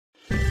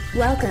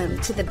Welcome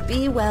to the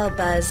Be Well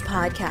Buzz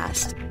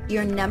podcast,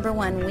 your number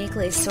one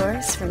weekly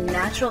source for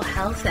natural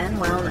health and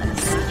wellness.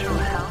 Natural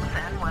health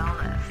and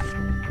wellness.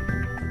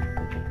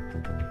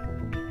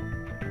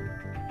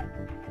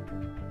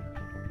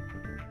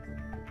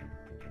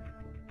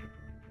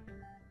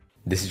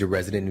 This is your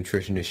resident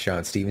nutritionist,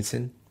 Sean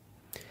Stevenson.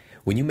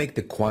 When you make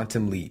the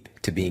quantum leap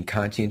to being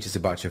conscientious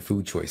about your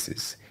food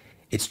choices,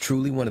 it's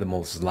truly one of the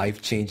most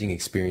life-changing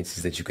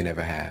experiences that you can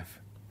ever have.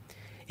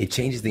 It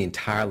changes the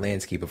entire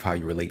landscape of how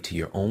you relate to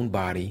your own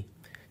body,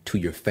 to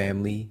your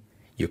family,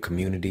 your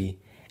community,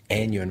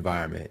 and your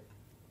environment.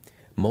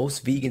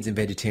 Most vegans and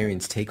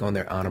vegetarians take on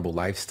their honorable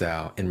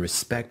lifestyle in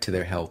respect to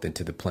their health and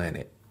to the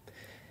planet.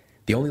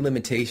 The only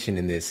limitation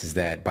in this is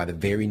that by the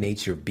very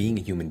nature of being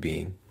a human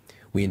being,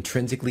 we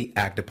intrinsically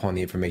act upon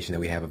the information that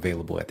we have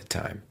available at the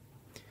time.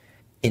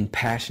 In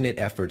passionate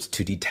efforts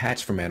to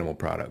detach from animal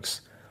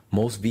products,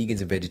 most vegans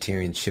and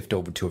vegetarians shift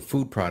over to a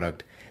food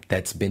product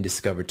that's been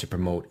discovered to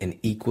promote an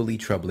equally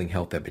troubling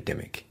health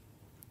epidemic.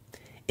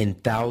 In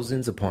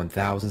thousands upon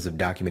thousands of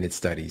documented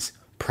studies,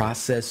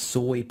 processed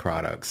soy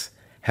products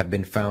have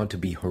been found to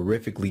be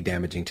horrifically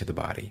damaging to the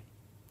body.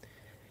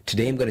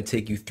 Today I'm going to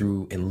take you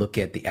through and look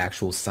at the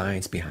actual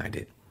science behind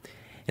it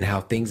and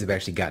how things have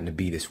actually gotten to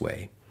be this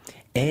way.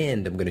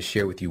 And I'm going to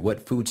share with you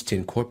what foods to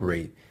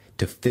incorporate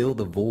to fill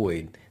the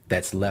void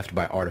that's left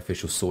by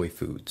artificial soy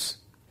foods.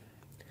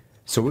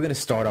 So we're going to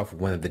start off with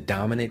one of the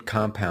dominant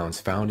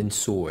compounds found in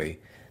soy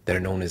that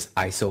are known as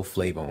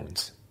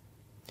isoflavones.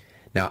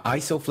 Now,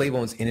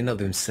 isoflavones in and of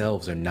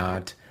themselves are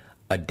not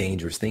a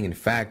dangerous thing. In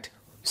fact,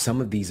 some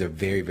of these are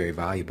very, very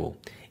valuable.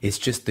 It's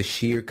just the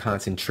sheer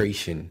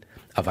concentration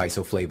of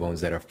isoflavones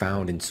that are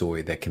found in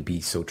soy that can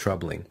be so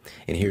troubling.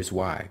 And here's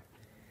why.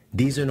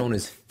 These are known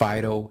as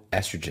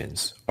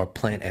phytoestrogens or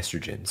plant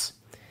estrogens.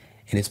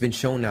 And it's been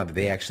shown now that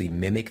they actually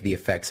mimic the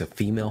effects of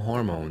female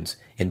hormones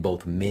in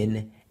both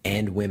men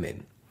and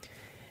women.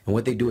 And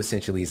what they do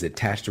essentially is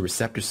attach to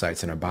receptor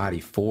sites in our body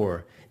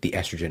for the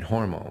estrogen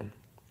hormone.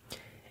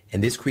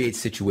 And this creates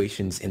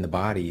situations in the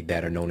body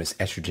that are known as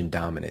estrogen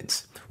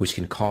dominance, which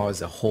can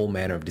cause a whole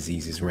manner of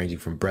diseases ranging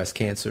from breast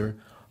cancer,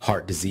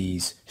 heart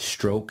disease,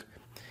 stroke.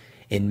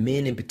 In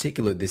men in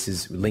particular, this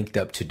is linked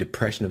up to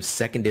depression of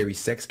secondary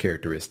sex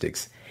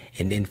characteristics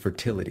and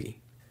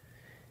infertility.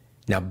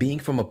 Now, being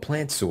from a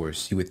plant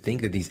source, you would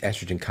think that these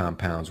estrogen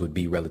compounds would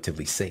be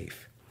relatively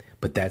safe.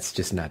 But that's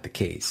just not the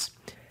case.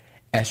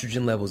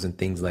 Estrogen levels in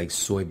things like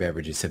soy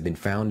beverages have been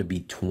found to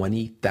be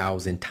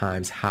 20,000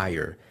 times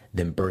higher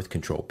than birth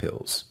control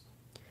pills.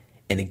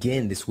 And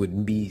again, this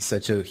wouldn't be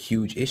such a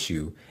huge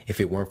issue if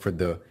it weren't for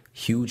the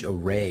huge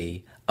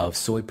array of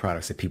soy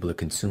products that people are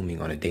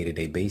consuming on a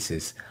day-to-day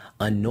basis,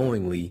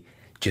 unknowingly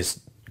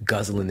just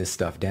guzzling this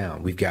stuff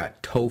down. We've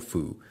got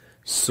tofu,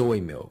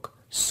 soy milk,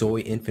 soy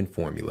infant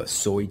formula,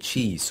 soy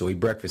cheese, soy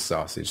breakfast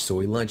sausage,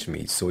 soy lunch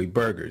meat, soy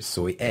burgers,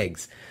 soy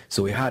eggs,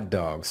 soy hot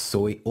dogs,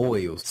 soy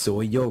oil,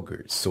 soy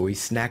yogurt, soy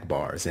snack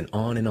bars, and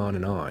on and on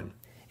and on.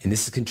 And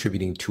this is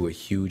contributing to a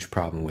huge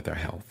problem with our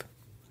health.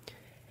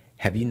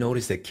 Have you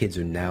noticed that kids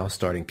are now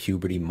starting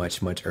puberty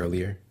much, much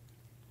earlier?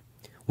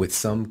 With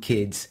some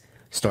kids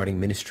starting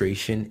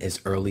menstruation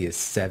as early as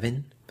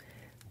 7,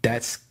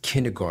 that's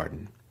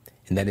kindergarten.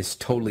 And that is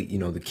totally,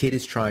 the kid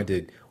is trying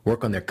to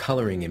work on their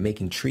coloring and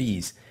making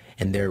trees,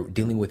 and they're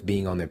dealing with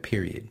being on their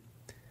period.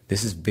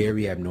 This is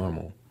very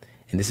abnormal.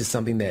 And this is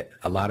something that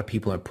a lot of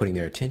people aren't putting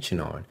their attention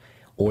on,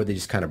 or they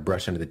just kind of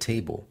brush under the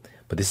table.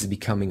 But this is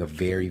becoming a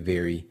very,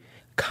 very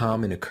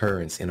common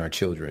occurrence in our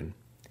children.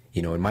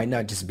 It might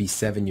not just be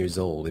 7 years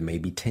old, it may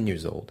be 10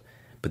 years old,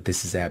 but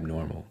this is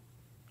abnormal.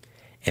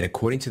 And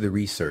according to the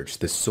research,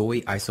 the soy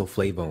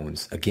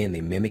isoflavones, again,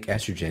 they mimic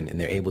estrogen and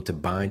they're able to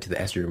bind to the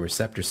estrogen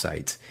receptor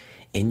sites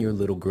in your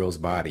little girl's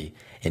body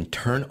and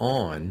turn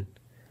on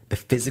the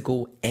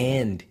physical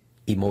and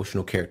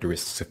emotional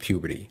characteristics of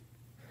puberty.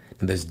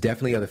 Now, there's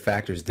definitely other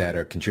factors that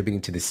are contributing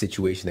to the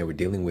situation that we're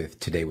dealing with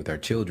today with our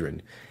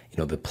children.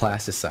 The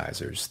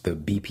plasticizers, the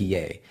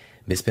BPA,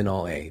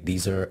 bisphenol A,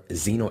 these are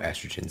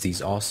xenoestrogens.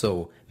 These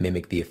also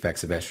mimic the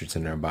effects of estrogen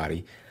in our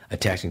body,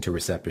 attaching to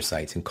receptor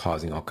sites and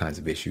causing all kinds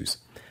of issues.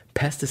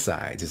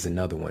 Pesticides is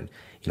another one.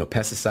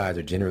 Pesticides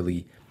are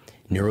generally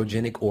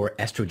neurogenic or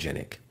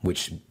estrogenic,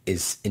 which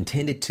is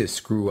intended to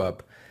screw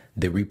up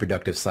the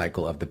reproductive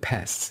cycle of the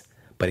pests,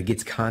 but it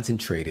gets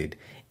concentrated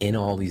in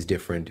all these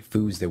different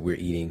foods that we're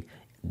eating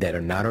that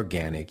are not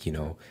organic,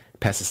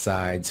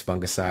 pesticides,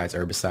 fungicides,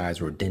 herbicides,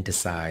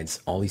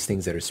 rodenticides, all these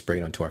things that are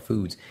sprayed onto our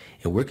foods,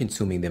 and we're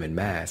consuming them in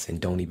mass and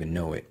don't even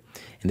know it.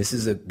 And this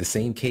is the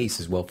same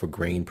case as well for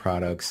grain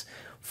products,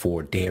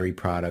 for dairy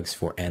products,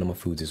 for animal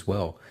foods as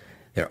well.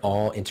 They're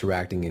all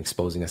interacting and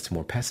exposing us to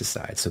more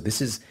pesticides. So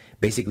this is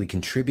basically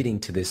contributing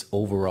to this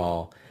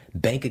overall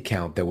bank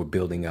account that we're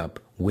building up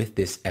with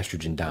this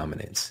estrogen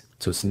dominance.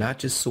 So it's not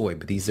just soy,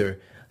 but these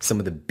are some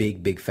of the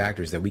big, big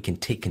factors that we can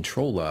take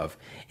control of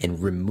and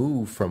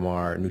remove from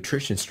our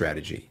nutrition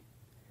strategy.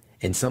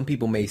 And some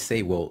people may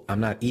say, well,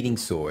 I'm not eating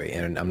soy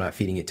and I'm not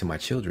feeding it to my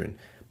children.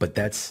 But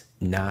that's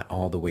not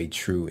all the way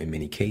true in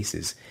many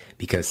cases,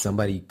 because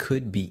somebody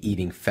could be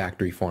eating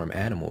factory farm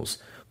animals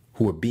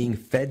who are being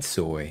fed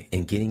soy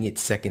and getting it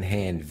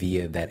secondhand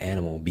via that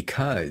animal,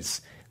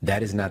 because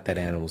that is not that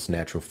animal's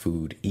natural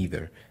food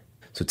either.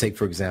 So take,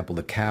 for example,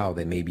 a cow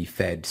that may be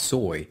fed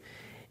soy.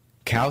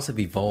 Cows have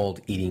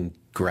evolved eating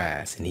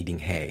grass and eating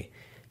hay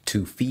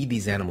to feed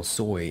these animals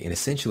soy, and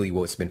essentially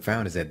what's been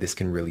found is that this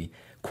can really,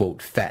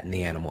 quote, fatten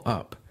the animal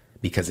up,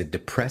 because it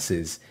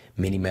depresses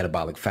many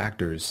metabolic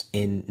factors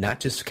in not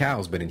just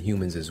cows but in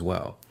humans as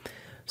well.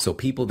 So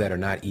people that are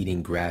not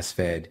eating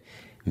grass-fed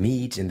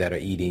meat and that are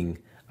eating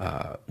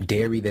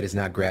dairy that is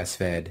not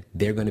grass-fed,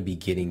 they're going to be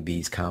getting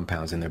these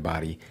compounds in their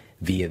body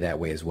via that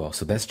way as well.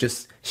 So that's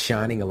just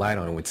shining a light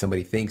on it. When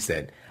somebody thinks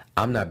that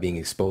I'm not being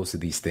exposed to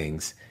these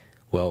things,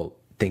 well,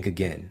 think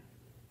again.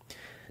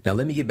 Now,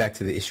 let me get back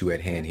to the issue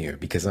at hand here,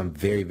 because I'm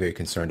very, very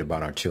concerned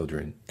about our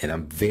children, and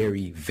I'm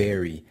very,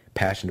 very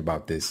passionate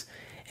about this.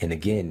 And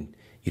again,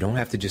 you don't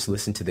have to just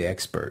listen to the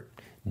expert.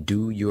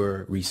 Do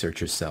your research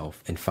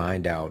yourself and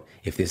find out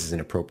if this is an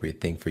appropriate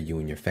thing for you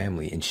and your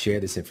family, and share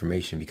this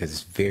information because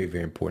it's very,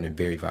 very important and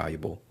very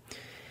valuable.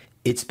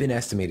 It's been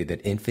estimated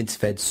that infants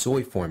fed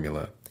soy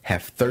formula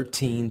have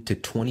 13 to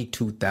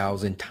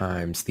 22,000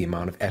 times the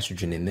amount of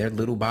estrogen in their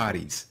little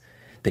bodies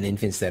than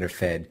infants that are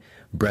fed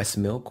breast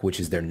milk, which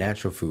is their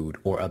natural food,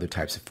 or other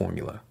types of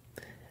formula.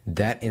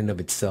 That in and of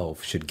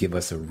itself should give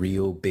us a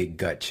real big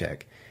gut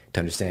check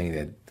to understanding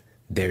that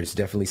there's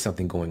definitely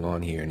something going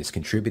on here, and it's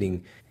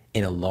contributing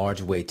in a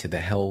large way to the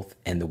health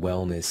and the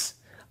wellness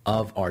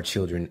of our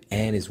children,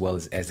 and as well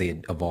as they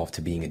evolve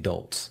to being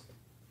adults.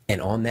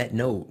 And on that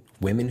note,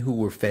 women who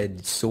were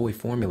fed soy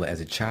formula as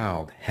a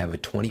child have a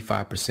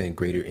 25%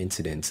 greater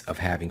incidence of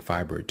having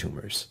fibroid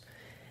tumors.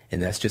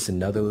 And that's just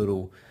another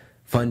little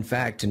fun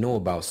fact to know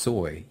about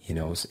soy,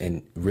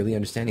 and really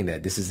understanding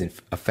that this is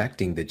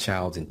affecting the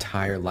child's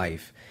entire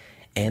life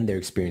and their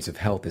experience of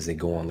health as they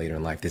go on later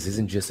in life. This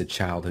isn't just a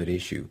childhood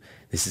issue.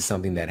 This is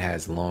something that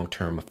has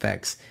long-term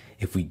effects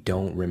if we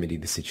don't remedy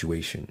the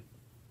situation.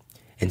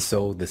 And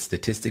so the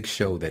statistics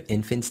show that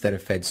infants that are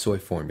fed soy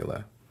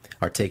formula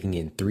are taking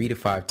in 3 to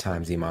 5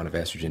 times the amount of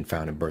estrogen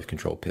found in birth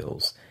control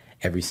pills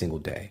every single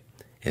day.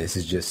 And this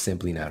is just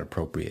simply not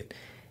appropriate.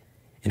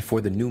 And for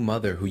the new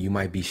mother who you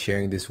might be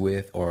sharing this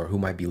with, or who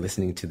might be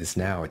listening to this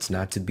now, it's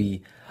not to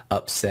be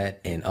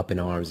upset and up in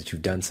arms that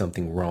you've done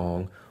something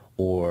wrong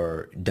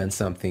or done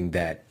something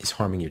that is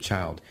harming your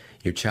child.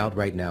 Your child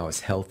right now is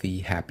healthy,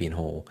 happy, and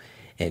whole.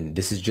 And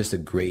this is just a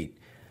great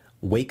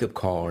wake-up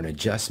call or an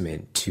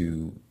adjustment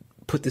to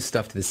put this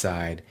stuff to the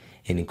side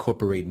and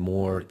incorporate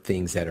more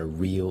things that are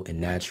real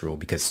and natural.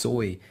 Because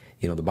soy,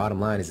 the bottom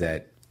line is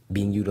that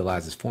being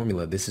utilized as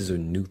formula, this is a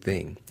new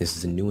thing. This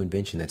is a new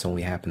invention that's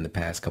only happened in the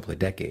past couple of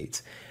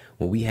decades.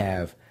 When we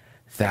have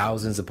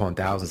thousands upon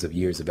thousands of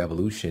years of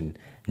evolution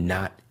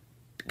not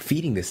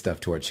feeding this stuff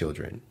to our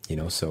children,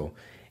 so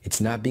it's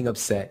not being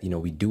upset.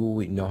 We do what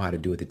we know how to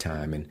do at the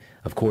time. And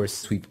of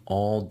course, we've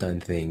all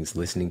done things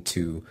listening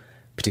to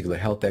particular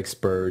health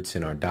experts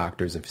and our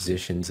doctors and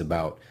physicians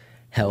about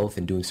health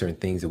and doing certain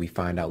things that we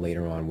find out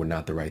later on were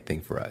not the right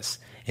thing for us.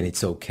 And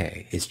it's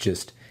okay. It's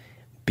just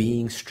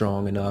being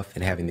strong enough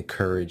and having the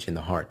courage and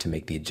the heart to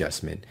make the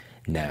adjustment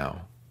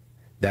now.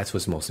 That's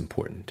what's most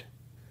important.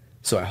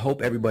 So I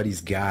hope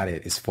everybody's got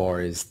it as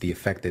far as the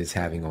effect that it's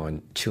having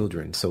on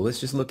children. So let's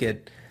just look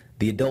at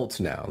the adults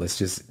now. Let's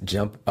just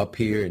jump up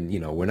here and,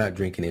 we're not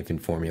drinking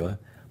infant formula,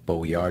 but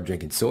we are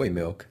drinking soy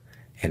milk,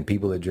 and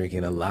people are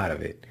drinking a lot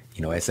of it.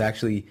 It's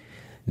actually,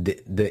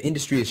 the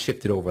industry has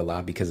shifted over a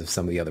lot because of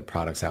some of the other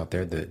products out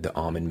there, the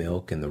almond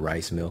milk and the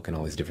rice milk and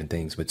all these different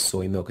things, but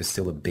soy milk is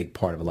still a big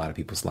part of a lot of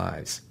people's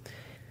lives.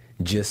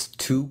 Just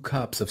 2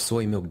 cups of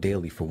soy milk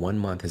daily for 1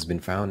 month has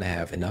been found to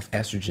have enough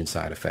estrogen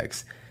side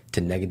effects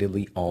to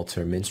negatively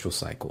alter menstrual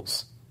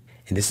cycles.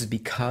 And this is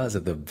because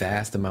of the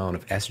vast amount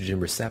of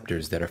estrogen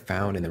receptors that are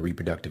found in the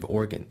reproductive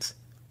organs.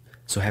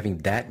 So having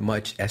that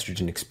much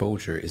estrogen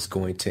exposure is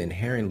going to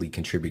inherently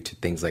contribute to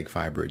things like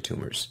fibroid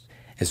tumors,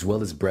 as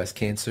well as breast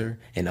cancer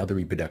and other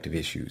reproductive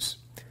issues.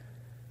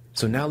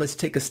 So now let's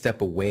take a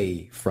step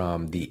away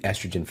from the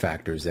estrogen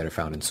factors that are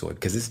found in soy,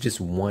 because this is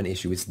just one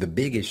issue. It's the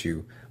big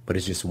issue, but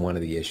it's just one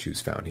of the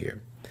issues found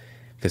here.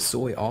 Because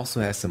soy also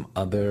has some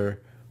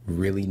other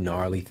really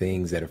gnarly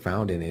things that are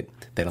found in it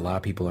that a lot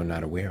of people are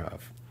not aware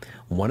of.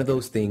 One of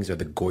those things are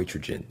the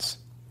goitrogens.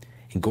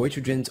 And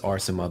goitrogens are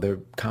some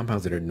other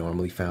compounds that are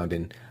normally found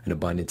in an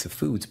abundance of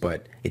foods,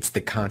 but it's the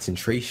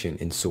concentration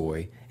in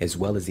soy as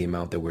well as the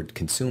amount that we're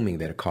consuming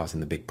that are causing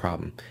the big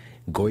problem.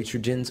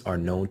 Goitrogens are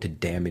known to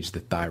damage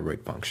the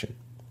thyroid function.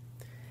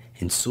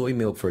 And soy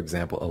milk, for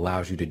example,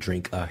 allows you to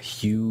drink a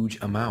huge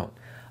amount.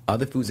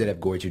 Other foods that have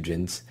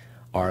goitrogens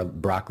are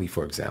broccoli,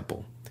 for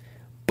example.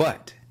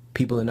 But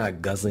people are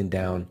not guzzling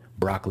down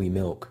broccoli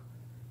milk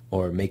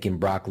or making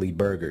broccoli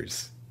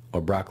burgers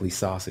or broccoli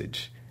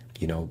sausage.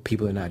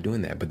 People are not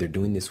doing that, but they're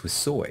doing this with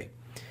soy.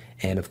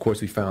 And of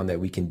course, we found that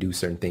we can do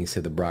certain things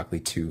to the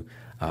broccoli to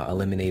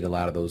eliminate a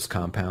lot of those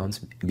compounds,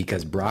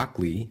 because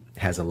broccoli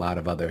has a lot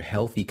of other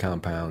healthy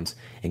compounds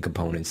and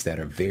components that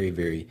are very,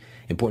 very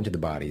important to the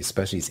body,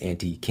 especially its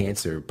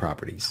anti-cancer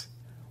properties.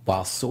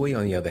 While soy,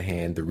 on the other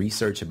hand, the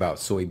research about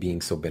soy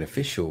being so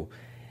beneficial,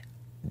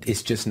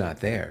 it's just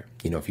not there.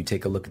 If you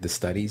take a look at the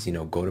studies,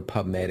 go to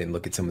PubMed and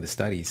look at some of the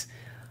studies,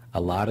 a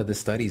lot of the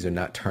studies are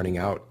not turning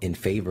out in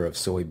favor of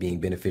soy being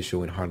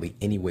beneficial in hardly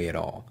any way at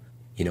all.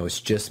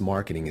 It's just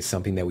marketing. It's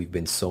something that we've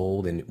been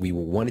sold, and we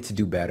wanted to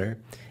do better,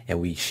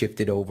 and we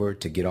shifted over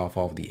to get off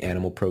all of the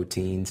animal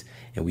proteins,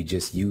 and we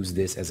just use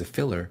this as a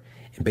filler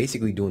and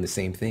basically doing the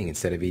same thing.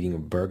 Instead of eating a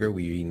burger,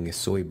 we're eating a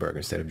soy burger.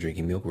 Instead of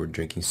drinking milk, we're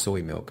drinking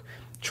soy milk,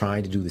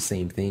 trying to do the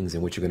same things.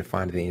 And what you're going to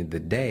find at the end of the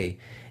day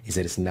is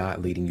that it's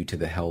not leading you to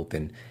the health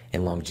and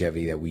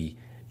longevity that we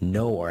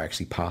know are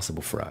actually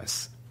possible for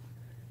us.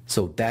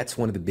 So that's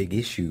one of the big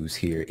issues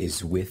here,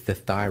 is with the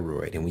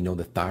thyroid. And we know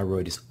the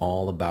thyroid is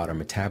all about our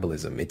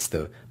metabolism. It's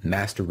the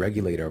master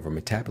regulator of our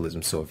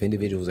metabolism. So if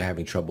individuals are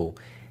having trouble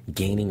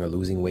gaining or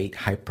losing weight,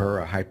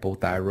 hyper or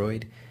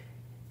hypothyroid,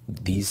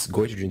 these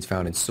goitrogens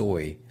found in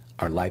soy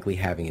are likely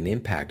having an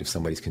impact if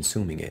somebody's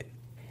consuming it.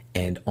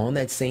 And on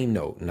that same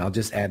note, and I'll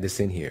just add this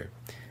in here,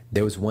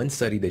 there was one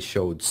study that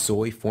showed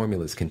soy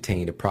formulas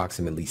contained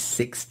approximately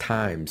 6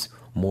 times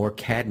more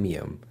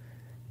cadmium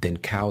than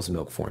cow's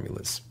milk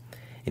formulas.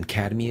 And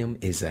cadmium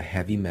is a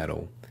heavy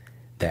metal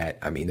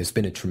that, there's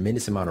been a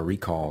tremendous amount of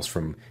recalls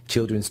from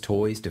children's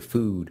toys to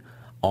food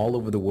all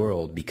over the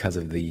world because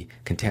of the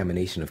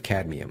contamination of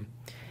cadmium.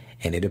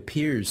 And it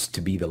appears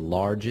to be the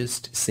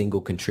largest single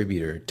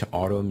contributor to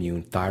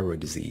autoimmune thyroid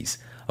disease,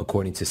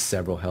 according to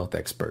several health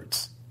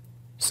experts.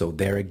 So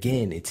there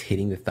again, it's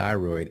hitting the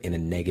thyroid in a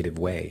negative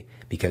way,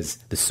 because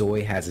the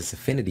soy has this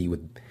affinity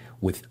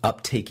with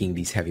uptaking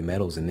these heavy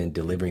metals and then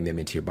delivering them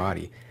into your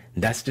body.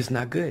 That's just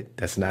not good.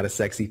 That's not a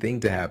sexy thing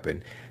to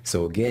happen.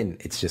 So again,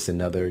 it's just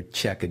another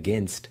check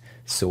against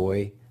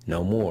soy.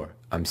 No more.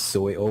 I'm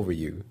soy over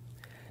you.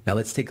 Now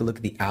let's take a look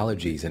at the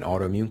allergies and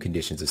autoimmune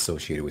conditions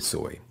associated with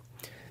soy.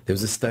 There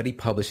was a study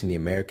published in the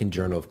American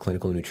Journal of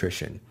Clinical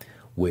Nutrition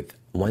with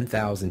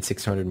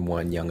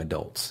 1,601 young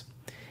adults.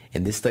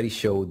 And this study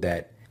showed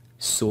that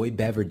soy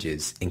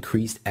beverages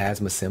increased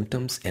asthma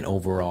symptoms and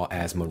overall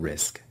asthma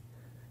risk.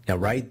 Now,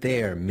 right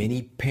there,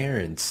 many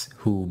parents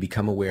who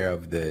become aware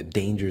of the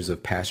dangers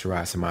of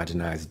pasteurized,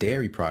 homogenized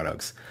dairy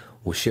products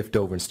will shift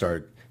over and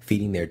start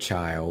feeding their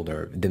child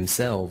or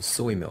themselves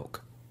soy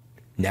milk.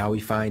 Now we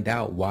find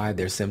out why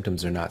their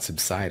symptoms are not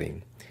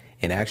subsiding.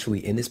 And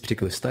actually, in this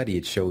particular study,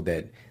 it showed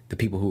that the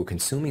people who were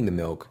consuming the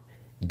milk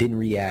didn't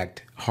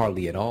react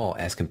hardly at all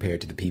as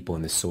compared to the people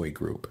in the soy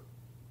group.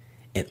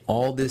 And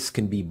all this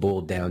can be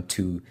boiled down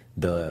to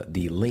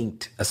the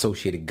linked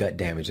associated gut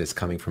damage that's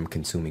coming from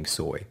consuming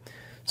soy.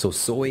 So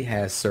soy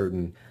has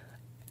certain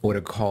what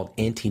are called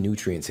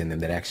anti-nutrients in them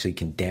that actually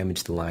can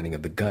damage the lining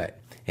of the gut.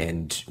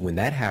 And when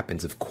that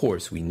happens, of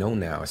course, we know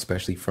now,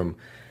 especially from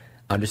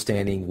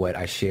understanding what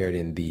I shared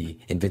in the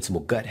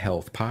Invincible Gut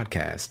Health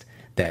podcast,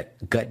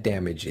 that gut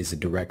damage is a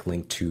direct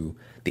link to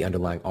the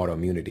underlying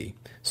autoimmunity.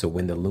 So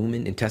when the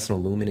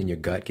intestinal lumen in your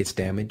gut gets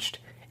damaged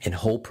and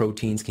whole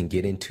proteins can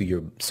get into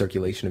your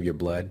circulation of your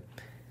blood,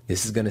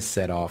 this is going to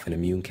set off an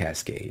immune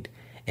cascade.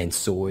 And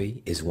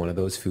soy is one of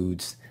those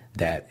foods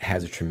that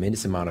has a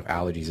tremendous amount of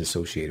allergies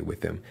associated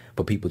with them,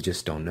 but people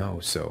just don't know.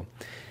 So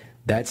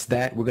that's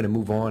that. We're going to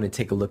move on and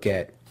take a look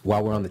at,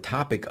 while we're on the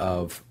topic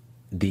of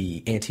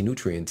the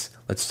anti-nutrients,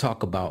 let's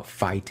talk about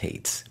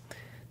phytates.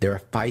 There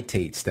are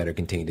phytates that are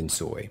contained in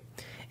soy,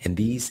 and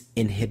these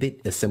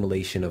inhibit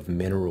assimilation of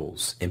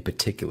minerals in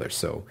particular.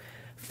 So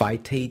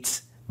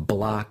phytates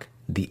block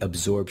the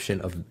absorption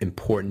of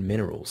important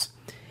minerals,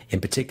 in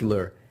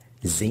particular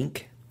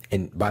zinc.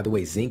 And by the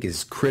way, zinc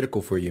is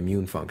critical for your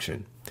immune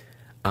function.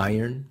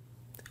 Iron,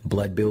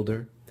 blood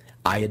builder,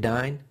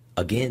 iodine.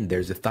 Again,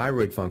 there's a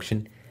thyroid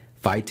function.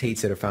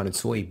 Phytates that are found in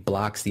soy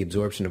blocks the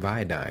absorption of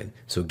iodine.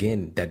 So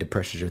again, that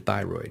depresses your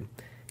thyroid.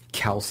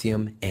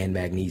 Calcium and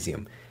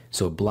magnesium.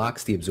 So it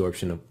blocks the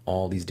absorption of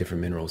all these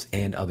different minerals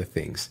and other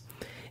things.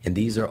 And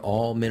these are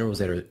all minerals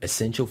that are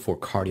essential for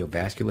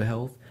cardiovascular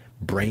health,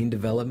 brain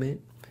development,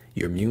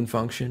 your immune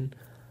function,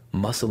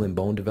 muscle and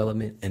bone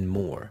development, and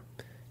more.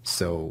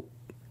 So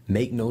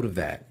make note of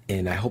that.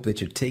 And I hope that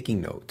you're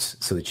taking notes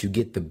so that you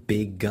get the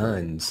big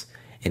guns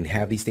and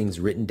have these things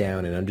written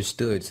down and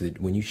understood, so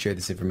that when you share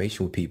this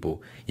information with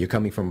people, you're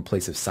coming from a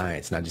place of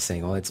science, not just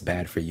saying, oh, it's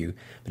bad for you,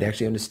 but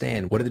actually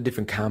understand what are the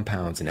different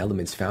compounds and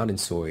elements found in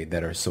soy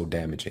that are so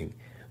damaging.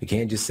 We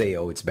can't just say,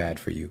 oh, it's bad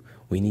for you.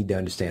 We need to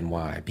understand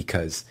why,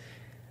 because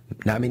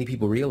not many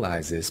people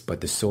realize this, but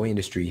the soy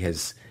industry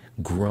has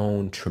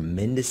grown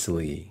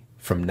tremendously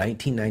from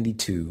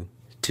 1992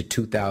 to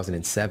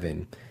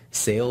 2007.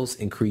 Sales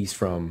increased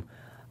from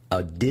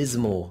a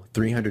dismal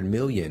 300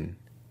 million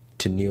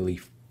to nearly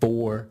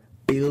 $4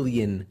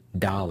 billion.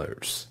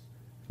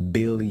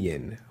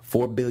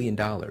 $4 billion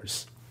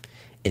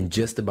in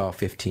just about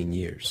 15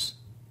 years.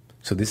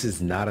 So this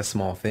is not a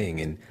small thing,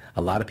 and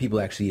a lot of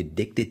people are actually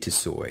addicted to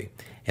soy,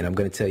 and I'm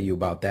going to tell you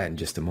about that in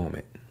just a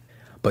moment.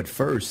 But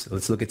first,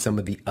 let's look at some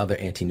of the other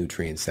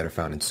anti-nutrients that are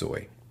found in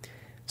soy.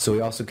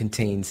 Soy also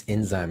contains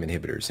enzyme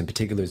inhibitors, in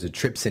particular is a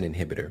trypsin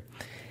inhibitor.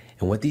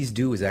 And what these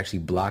do is actually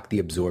block the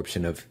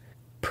absorption of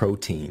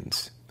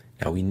proteins.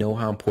 Now we know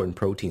how important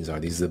proteins are.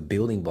 These are the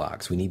building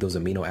blocks. We need those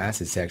amino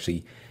acids to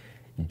actually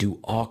do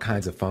all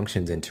kinds of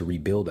functions and to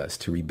rebuild us,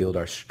 to rebuild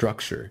our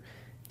structure,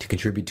 to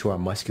contribute to our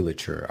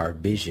musculature, our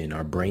vision,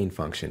 our brain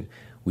function.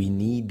 We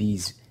need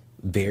these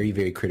very,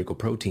 very critical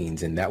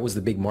proteins. And that was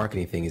the big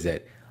marketing thing, is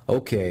that,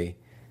 okay,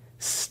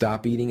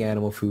 stop eating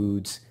animal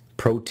foods.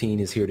 Protein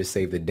is here to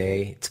save the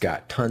day. It's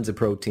got tons of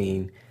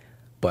protein,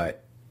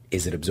 but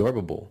is it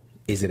absorbable?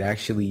 Is it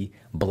actually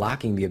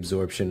blocking the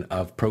absorption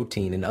of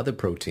protein and other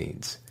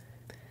proteins?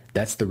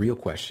 That's the real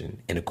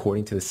question. And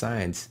according to the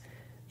science,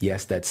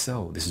 yes, that's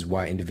so. This is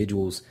why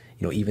individuals,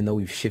 even though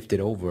we've shifted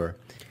over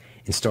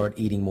and start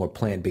eating more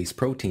plant-based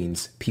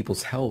proteins,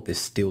 people's health is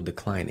still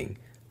declining.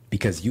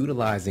 Because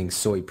utilizing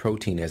soy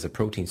protein as a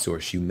protein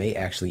source, you may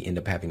actually end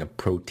up having a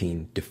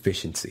protein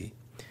deficiency.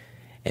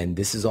 And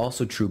this is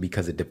also true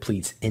because it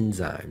depletes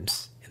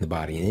enzymes in the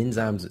body. And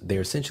enzymes,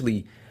 they're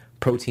essentially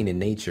protein in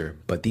nature,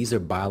 but these are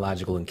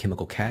biological and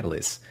chemical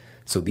catalysts.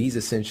 So these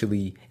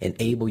essentially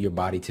enable your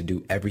body to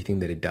do everything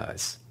that it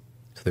does.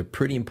 So they're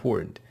pretty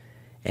important.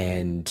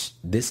 And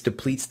this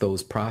depletes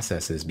those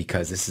processes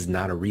because this is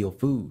not a real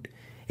food.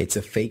 It's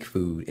a fake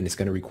food, and it's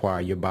going to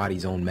require your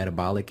body's own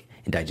metabolic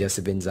and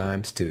digestive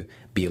enzymes to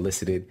be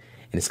elicited.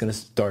 And it's going to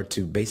start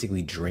to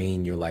basically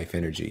drain your life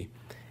energy.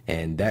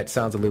 And that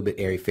sounds a little bit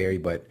airy-fairy,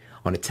 but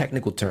on a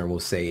technical term, we'll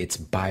say it's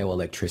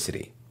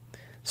bioelectricity.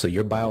 So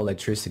your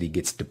bioelectricity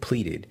gets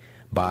depleted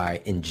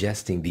by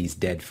ingesting these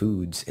dead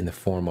foods in the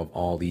form of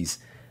all these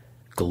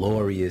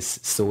glorious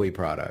soy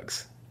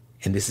products.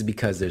 And this is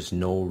because there's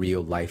no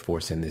real life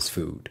force in this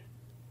food.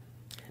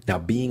 Now,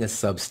 being a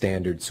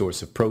substandard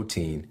source of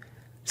protein,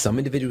 some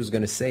individuals are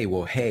going to say,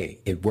 well, hey,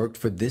 it worked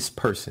for this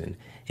person.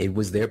 It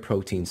was their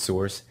protein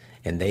source,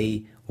 and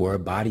they were a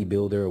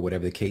bodybuilder or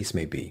whatever the case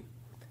may be.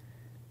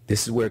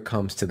 This is where it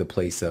comes to the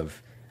place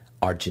of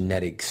our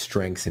genetic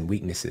strengths and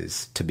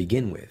weaknesses to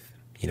begin with,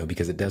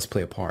 because it does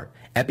play a part.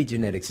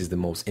 Epigenetics is the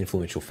most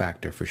influential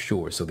factor for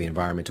sure. So the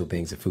environmental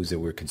things, the foods that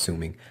we're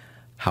consuming.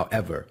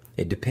 However,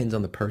 it depends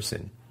on the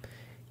person.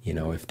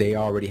 If they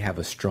already have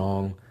a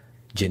strong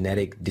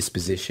genetic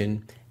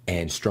disposition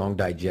and strong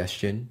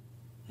digestion,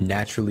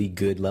 naturally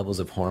good levels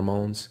of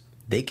hormones,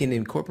 they can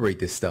incorporate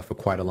this stuff for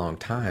quite a long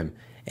time,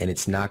 and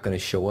it's not going to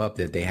show up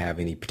that they have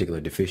any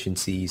particular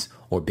deficiencies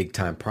or big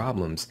time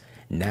problems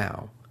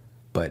now.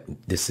 But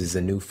this is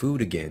a new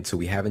food again, so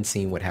we haven't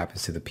seen what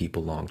happens to the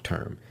people long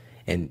term.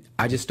 And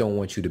I just don't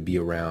want you to be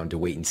around to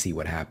wait and see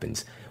what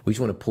happens. We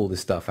just want to pull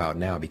this stuff out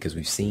now because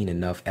we've seen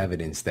enough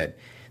evidence that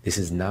this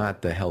is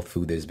not the health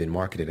food that has been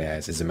marketed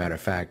as. As a matter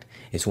of fact,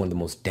 it's one of the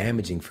most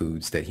damaging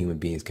foods that human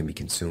beings can be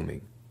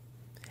consuming.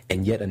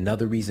 And yet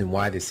another reason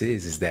why this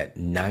is that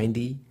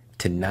 90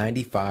 to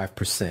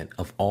 95%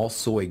 of all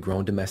soy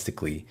grown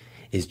domestically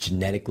is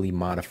genetically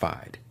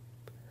modified.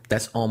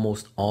 That's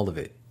almost all of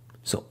it.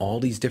 So all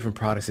these different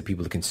products that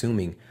people are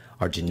consuming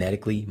are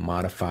genetically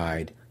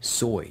modified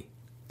soy.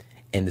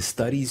 And the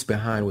studies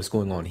behind what's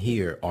going on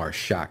here are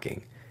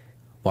shocking.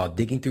 While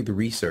digging through the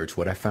research,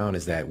 what I found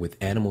is that with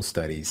animal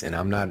studies, and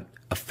I'm not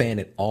a fan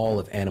at all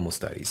of animal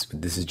studies,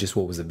 but this is just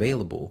what was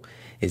available,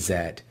 is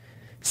that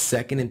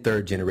second and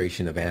third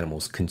generation of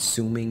animals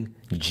consuming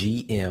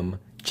GM,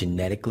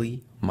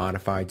 genetically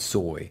modified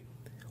soy,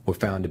 were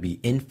found to be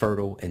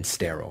infertile and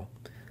sterile.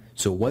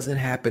 So it wasn't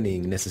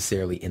happening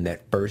necessarily in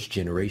that first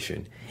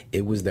generation.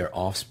 It was their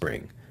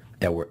offspring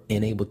that were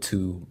unable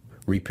to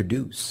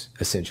reproduce,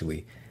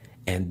 essentially.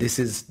 And this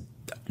is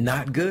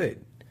not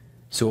good.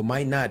 So it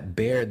might not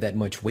bear that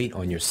much weight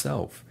on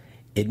yourself.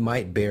 It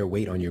might bear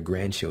weight on your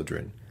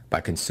grandchildren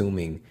by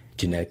consuming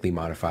genetically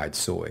modified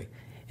soy.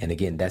 And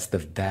again, that's the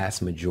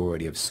vast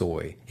majority of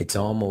soy. It's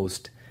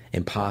almost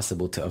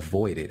impossible to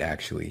avoid it,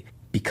 actually,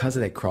 because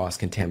of that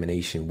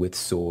cross-contamination with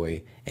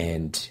soy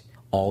and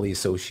all the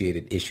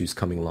associated issues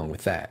coming along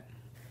with that.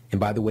 And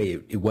by the way,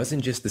 it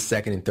wasn't just the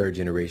second and third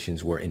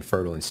generations were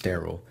infertile and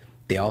sterile.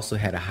 They also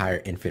had a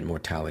higher infant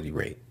mortality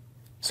rate.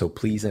 So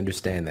please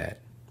understand that.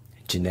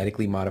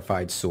 Genetically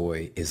modified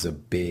soy is a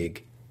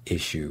big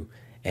issue.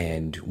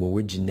 And when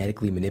we're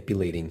genetically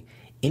manipulating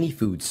any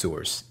food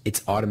source,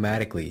 it's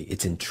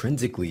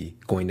intrinsically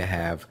going to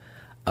have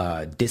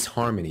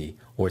disharmony,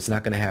 or it's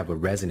not going to have a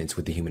resonance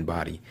with the human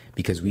body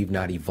because we've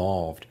not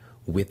evolved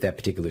with that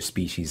particular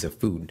species of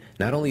food.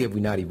 Not only have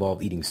we not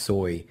evolved eating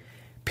soy,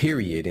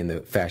 period, in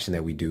the fashion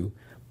that we do,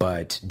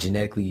 but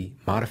genetically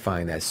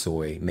modifying that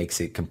soy makes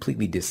it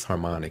completely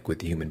disharmonic with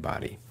the human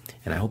body.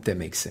 And I hope that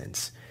makes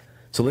sense.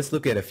 So let's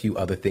look at a few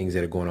other things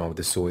that are going on with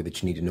the soy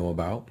that you need to know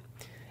about.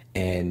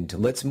 And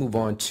let's move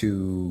on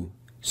to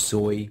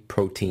soy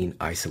protein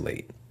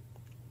isolate.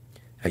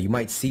 Now you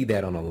might see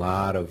that on a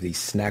lot of these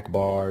snack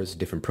bars,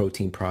 different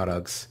protein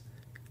products.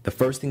 The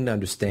first thing to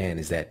understand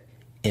is that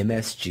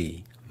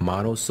MSG,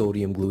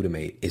 monosodium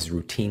glutamate, is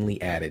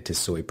routinely added to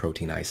soy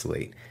protein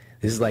isolate.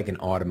 This is like an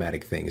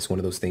automatic thing. It's one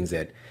of those things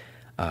that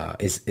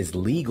is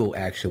legal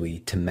actually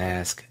to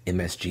mask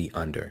MSG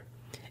under.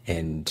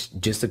 And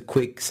just a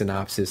quick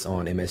synopsis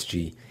on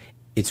MSG,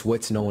 it's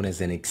what's known as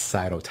an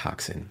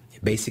excitotoxin.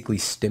 It basically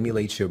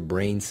stimulates your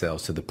brain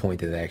cells to the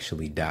point that they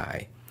actually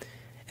die.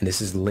 And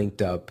this is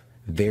linked up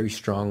very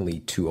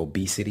strongly to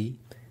obesity,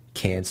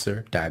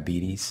 cancer,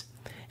 diabetes,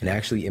 and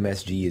actually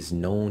MSG is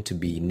known to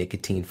be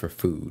nicotine for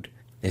food.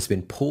 It's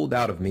been pulled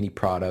out of many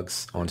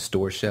products on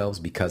store shelves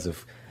because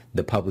of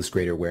the public's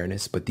greater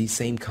awareness, but these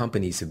same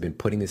companies have been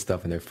putting this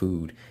stuff in their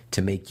food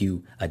to make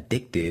you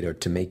addicted or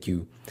to make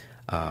you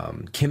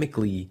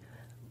chemically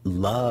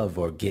love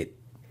or get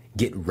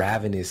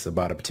ravenous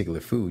about a particular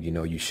food. You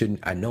know,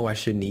 I know I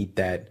shouldn't eat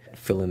that,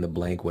 fill in the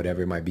blank,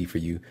 whatever it might be for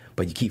you,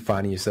 but you keep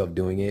finding yourself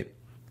doing it.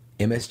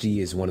 MSG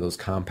is one of those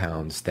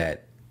compounds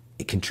that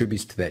it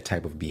contributes to that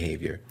type of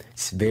behavior.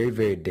 It's very,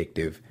 very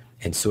addictive,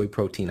 and soy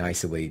protein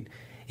isolate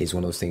is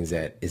one of those things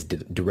that is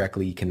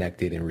directly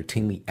connected and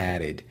routinely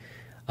added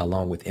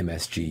along with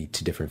MSG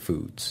to different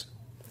foods.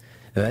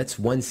 Now that's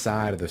one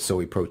side of the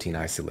soy protein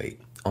isolate.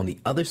 On the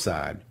other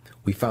side,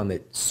 we found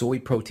that soy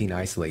protein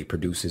isolate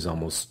produces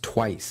almost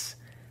twice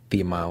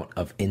the amount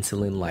of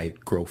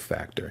insulin-like growth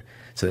factor,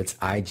 so that's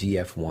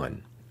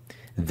IGF-1,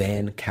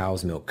 than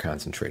cow's milk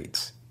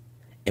concentrates.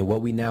 And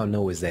what we now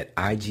know is that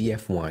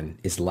IGF-1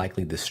 is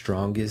likely the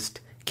strongest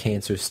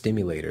cancer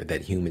stimulator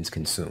that humans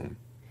consume.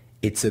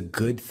 It's a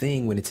good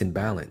thing when it's in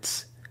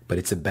balance, but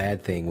it's a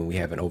bad thing when we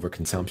have an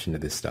overconsumption of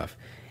this stuff.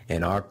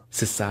 And our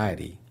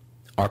society,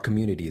 our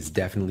community is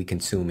definitely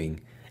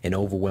consuming an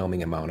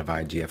overwhelming amount of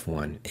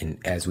IGF-1. And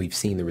as we've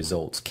seen the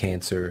results,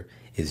 cancer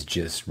is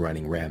just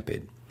running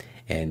rampant.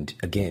 And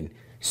again,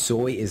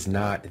 soy is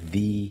not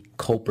the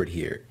culprit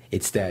here.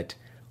 It's that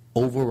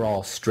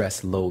overall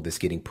stress load that's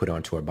getting put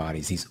onto our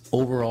bodies, these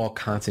overall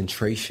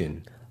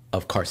concentration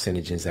of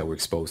carcinogens that we're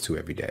exposed to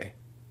every day.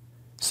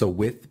 So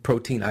with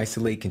protein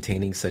isolate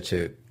containing such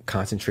a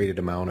concentrated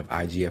amount of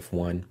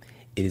IGF-1,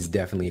 it is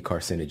definitely a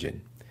carcinogen.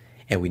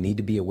 And we need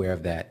to be aware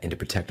of that and to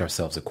protect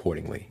ourselves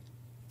accordingly.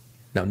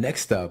 Now,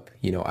 next up,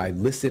 I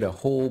listed a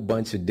whole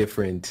bunch of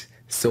different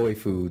soy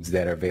foods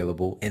that are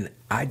available, and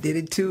I did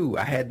it too.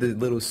 I had the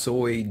little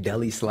soy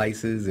deli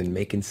slices and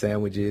making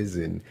sandwiches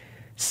and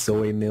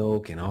soy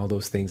milk and all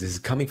those things. This is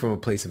coming from a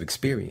place of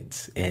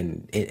experience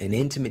and an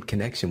intimate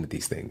connection with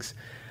these things.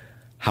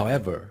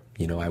 However,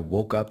 I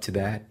woke up to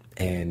that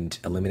and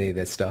eliminated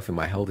that stuff, and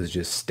my health has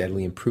just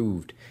steadily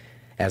improved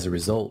as a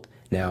result.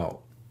 Now,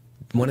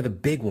 one of the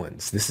big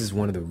ones, this is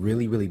one of the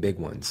really, really big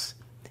ones,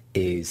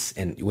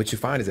 and what you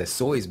find is that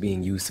soy is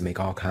being used to make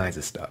all kinds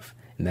of stuff.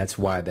 And that's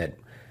why that,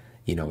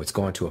 it's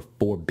gone to a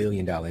 $4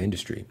 billion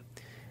industry.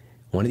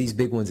 One of these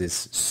big ones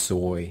is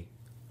soy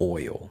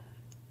oil.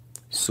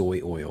 Soy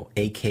oil,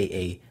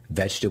 aka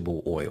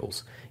vegetable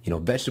oils.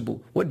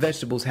 What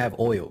vegetables have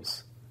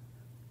oils?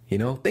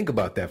 Think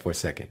about that for a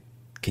second.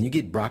 Can you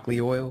get broccoli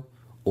oil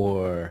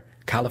or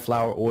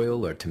cauliflower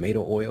oil or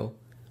tomato oil?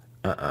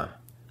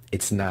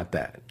 It's not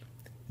that.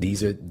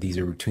 These are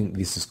routine.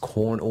 This is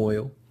corn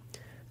oil,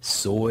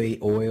 soy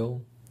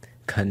oil,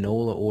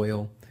 canola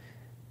oil.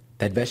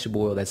 That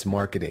vegetable oil, that's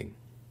marketing.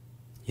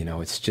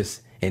 It's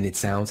just, and it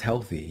sounds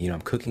healthy.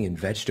 I'm cooking in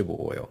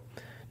vegetable oil.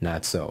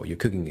 Not so. You're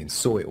cooking in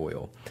soy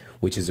oil,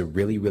 which is a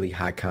really, really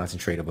high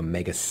concentrate of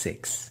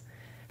omega-6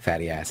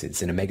 fatty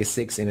acids. And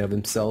omega-6 in and of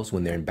themselves,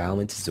 when they're in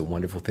balance, is a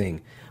wonderful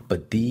thing.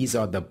 But these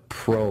are the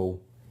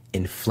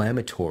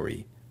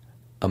pro-inflammatory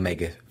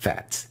omega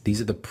fats.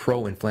 These are the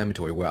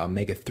pro-inflammatory, where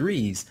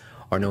omega-3s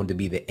are known to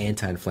be the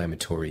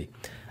anti-inflammatory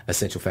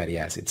essential fatty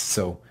acids.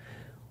 So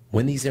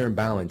when these are in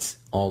balance,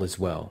 all is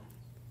well.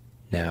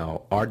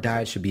 Now, our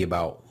diet should be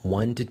about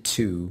 1 to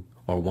 2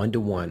 or 1 to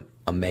 1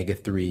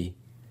 omega-3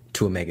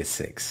 to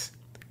omega-6.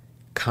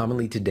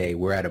 Commonly today,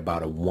 we're at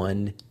about a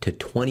 1 to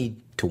 20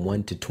 to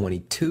 1 to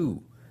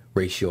 22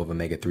 ratio of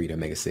omega-3 to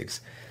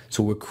omega-6.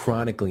 So we're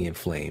chronically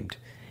inflamed.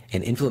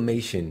 And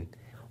inflammation,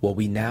 what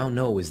we now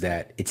know is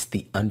that it's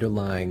the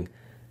underlying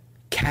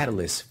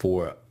catalyst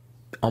for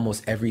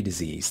almost every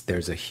disease.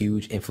 There's a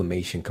huge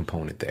inflammation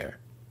component there.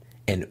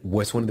 And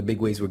what's one of the big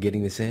ways we're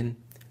getting this in?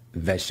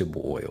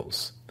 Vegetable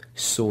oils,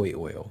 soy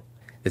oil.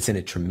 That's in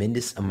a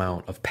tremendous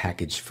amount of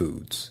packaged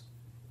foods.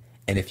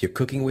 And if you're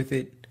cooking with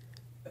it,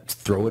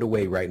 throw it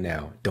away right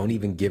now. Don't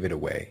even give it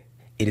away.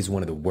 It is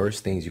one of the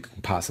worst things you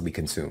can possibly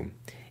consume.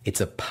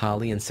 It's a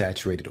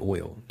polyunsaturated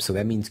oil. So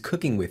that means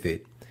cooking with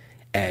it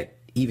at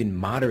even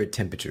moderate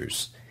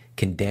temperatures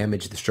can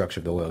damage the structure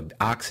of the oil. It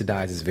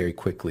oxidizes very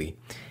quickly.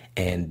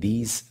 And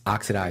these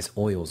oxidized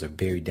oils are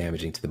very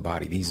damaging to the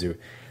body. These are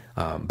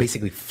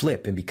basically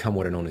flip and become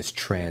what are known as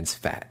trans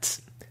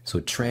fats. So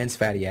trans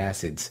fatty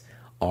acids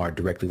are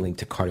directly linked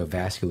to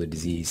cardiovascular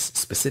disease,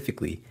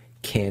 specifically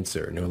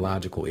cancer,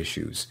 neurological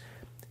issues.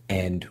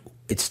 And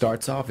it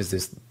starts off as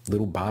this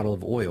little bottle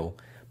of oil,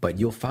 but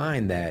you'll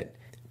find that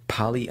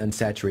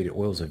polyunsaturated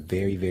oils are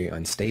very, very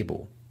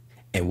unstable.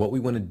 And what we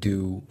want to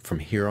do from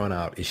here on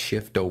out is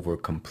shift over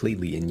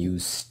completely and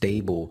use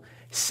stable,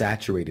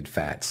 saturated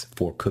fats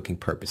for cooking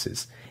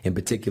purposes. In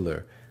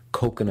particular,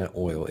 coconut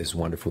oil is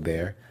wonderful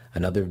there.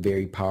 Another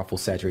very powerful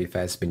saturated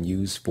fat that's been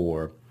used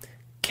for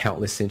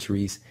countless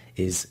centuries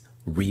is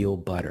real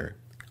butter,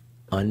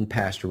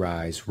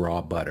 unpasteurized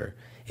raw butter.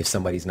 If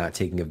somebody's not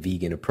taking a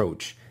vegan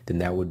approach, then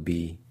that would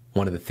be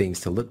one of the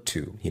things to look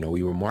to.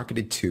 We were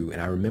marketed to, and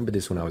I remember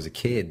this when I was a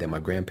kid, that my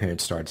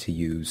grandparents started to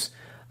use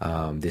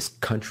this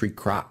country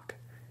crock,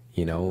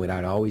 and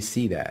I'd always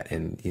see that.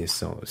 And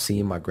so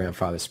seeing my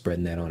grandfather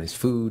spreading that on his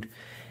food,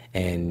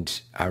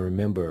 and I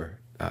remember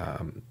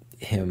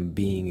him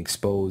being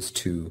exposed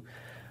to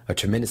a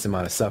tremendous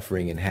amount of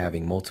suffering and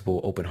having multiple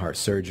open heart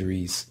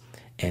surgeries.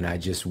 And I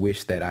just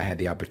wish that I had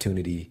the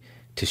opportunity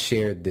to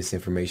share this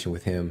information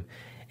with him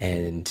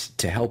and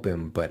to help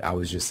him, but I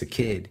was just a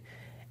kid.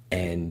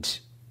 And,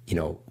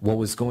 what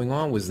was going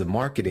on was the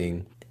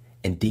marketing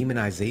and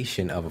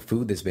demonization of a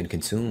food that's been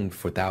consumed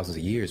for thousands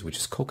of years, which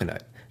is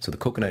coconut. So the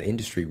coconut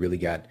industry really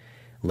got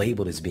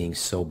labeled as being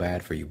so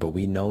bad for you. But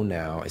we know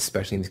now,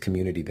 especially in this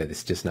community, that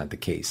it's just not the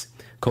case.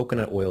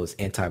 Coconut oil is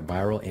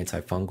antiviral,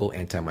 antifungal,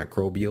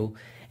 antimicrobial,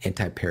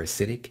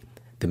 antiparasitic.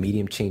 The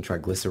medium chain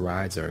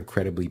triglycerides are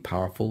incredibly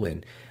powerful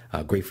and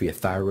great for your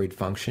thyroid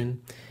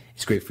function.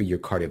 It's great for your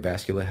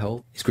cardiovascular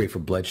health. It's great for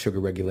blood sugar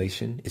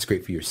regulation. It's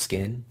great for your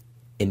skin.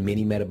 In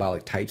many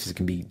metabolic types, it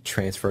can be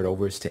transferred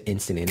over to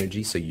instant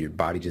energy, so your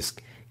body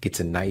just gets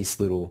a nice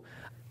little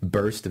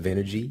burst of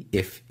energy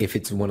if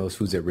it's one of those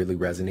foods that really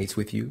resonates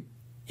with you.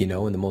 And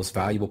the most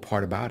valuable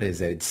part about it is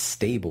that it's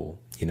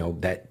stable.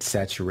 That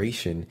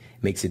saturation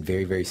makes it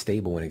very, very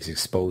stable when it's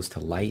exposed to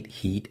light,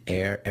 heat,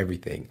 air,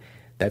 everything.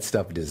 That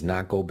stuff does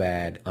not go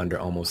bad under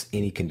almost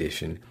any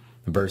condition,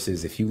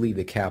 versus if you leave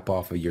the cap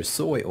off of your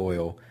soy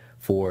oil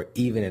for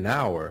even an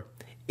hour,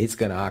 it's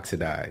going to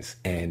oxidize.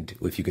 And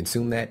if you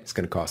consume that, it's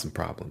going to cause some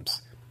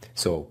problems.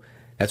 So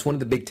that's one of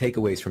the big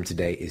takeaways from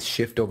today, is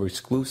shift over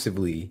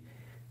exclusively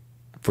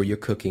for your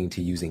cooking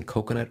to using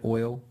coconut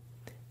oil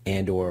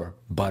and or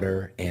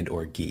butter and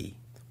or ghee,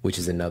 which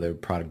is another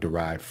product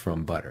derived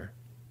from butter.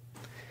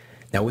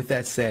 Now, with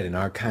that said, in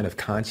our kind of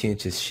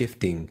conscientious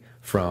shifting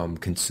from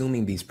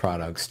consuming these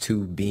products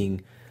to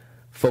being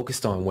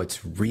focused on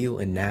what's real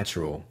and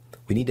natural,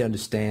 we need to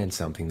understand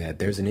something, that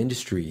there's an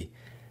industry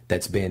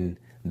that's been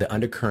the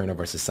undercurrent of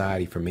our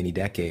society for many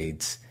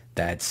decades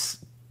that's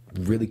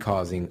really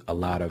causing a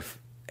lot of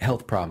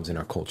health problems in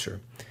our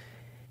culture.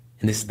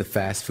 And this is the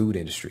fast food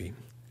industry.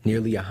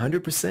 Nearly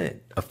 100%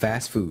 of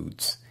fast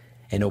foods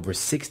and over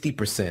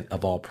 60%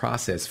 of all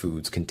processed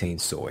foods contain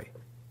soy.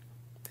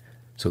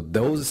 So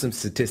those are some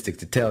statistics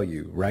to tell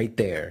you right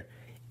there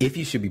if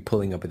you should be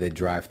pulling up at the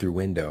drive-through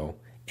window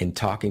and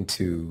talking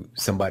to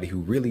somebody who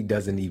really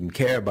doesn't even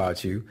care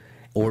about you,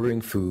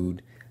 ordering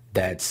food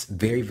that's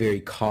very,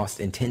 very cost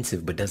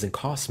intensive but doesn't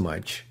cost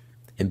much,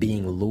 and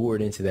being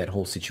lured into that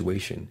whole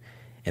situation,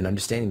 and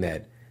understanding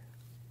that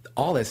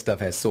all that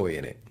stuff has soy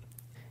in it.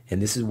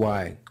 And this is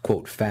why,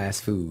 quote,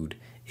 fast food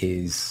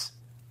is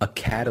a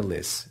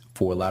catalyst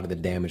for a lot of the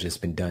damage that's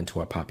been done to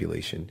our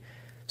population.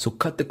 So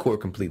cut the cord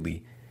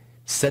completely,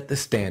 set the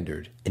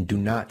standard, and do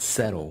not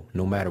settle,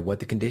 no matter what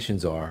the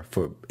conditions are,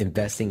 for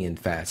investing in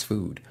fast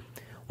food.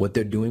 What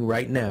they're doing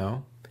right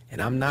now,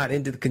 and I'm not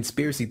into the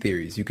conspiracy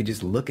theories, you can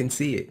just look and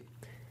see it.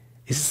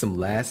 This is some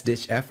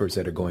last-ditch efforts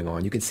that are going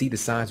on. You can see the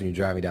signs when you're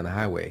driving down the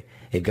highway.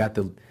 They've got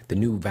the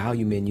new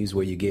value menus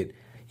where you get,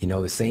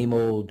 the same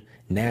old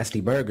nasty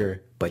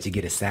burger, but you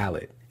get a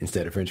salad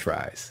instead of French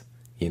fries.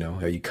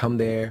 Or you come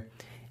there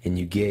and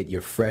you get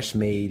your fresh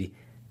made,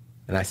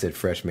 and I said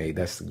fresh made,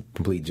 that's a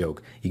complete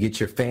joke. You get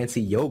your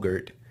fancy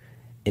yogurt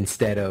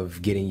instead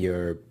of getting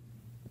your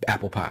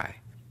apple pie.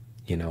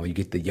 You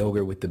get the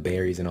yogurt with the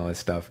berries and all that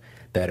stuff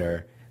that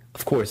are,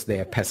 of course, they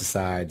have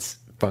pesticides,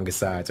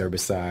 fungicides,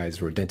 herbicides,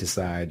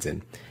 rodenticides,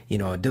 and,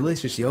 a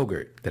delicious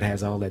yogurt that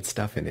has all that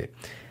stuff in it.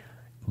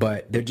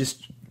 But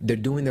they're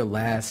doing their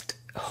last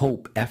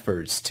hope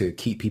efforts to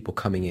keep people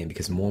coming in,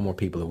 because more and more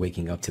people are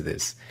waking up to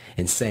this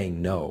and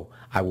saying, no,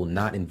 I will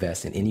not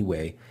invest in any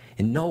way.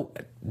 And no,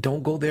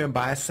 don't go there and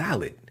buy a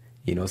salad.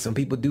 Some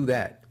people do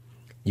that.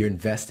 You're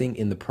investing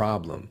in the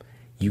problem.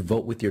 You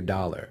vote with your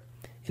dollar.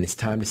 And it's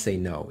time to say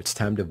no. It's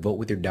time to vote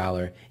with your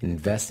dollar and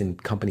invest in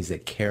companies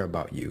that care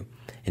about you.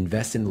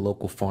 Invest in the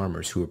local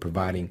farmers who are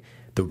providing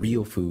the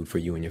real food for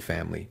you and your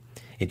family.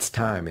 It's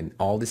time, and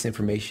all this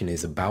information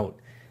is about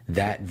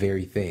that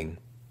very thing.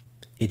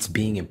 It's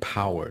being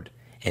empowered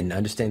and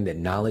understanding that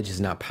knowledge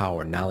is not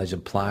power. Knowledge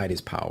applied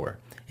is power.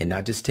 And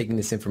not just taking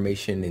this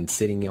information and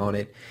sitting on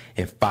it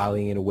and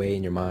filing it away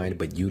in your mind,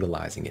 but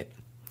utilizing it.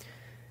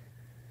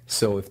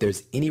 So if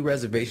there's any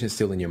reservation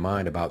still in your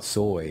mind about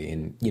soy,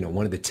 and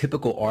one of the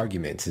typical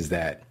arguments is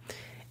that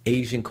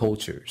Asian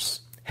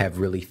cultures have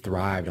really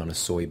thrived on a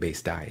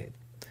soy-based diet.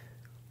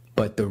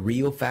 But the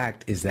real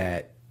fact is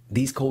that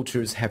these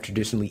cultures have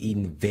traditionally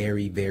eaten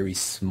very, very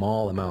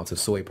small amounts of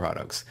soy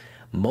products,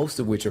 most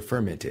of which are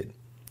fermented.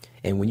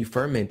 And when you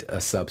ferment a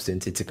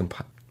substance, it's a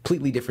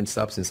completely different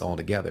substance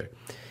altogether.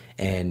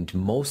 And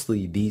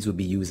mostly these would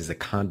be used as a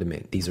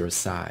condiment. These are a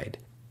side.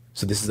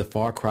 So this is a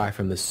far cry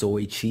from the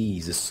soy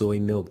cheese, the soy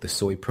milk, the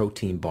soy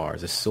protein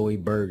bars, the soy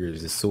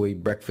burgers, the soy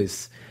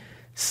breakfast,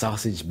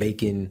 sausage,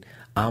 bacon,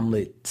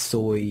 omelet,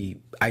 soy,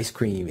 ice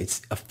cream.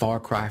 It's a far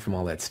cry from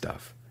all that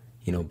stuff.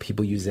 You know,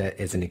 people use that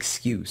as an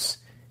excuse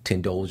to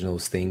indulge in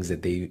those things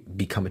that they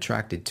become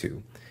attracted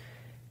to.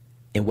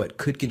 And what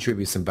could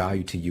contribute some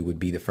value to you would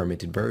be the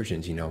fermented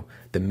versions, you know,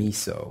 the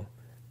miso,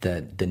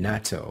 the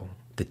natto,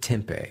 the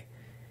tempeh,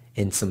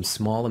 in some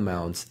small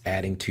amounts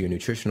adding to your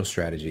nutritional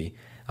strategy.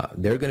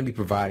 They're going to be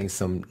providing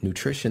some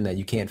nutrition that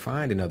you can't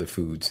find in other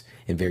foods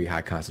in very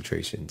high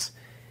concentrations.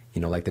 You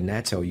know, like the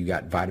natto, you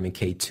got vitamin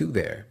K2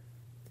 there.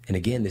 And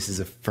again, this is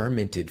a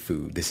fermented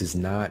food. This is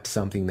not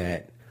something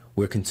that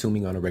we're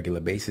consuming on a regular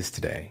basis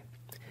today.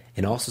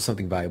 And also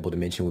something valuable to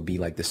mention would be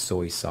like the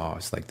soy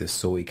sauce, like the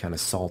soy kind of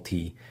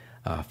salty,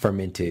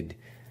 fermented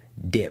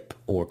dip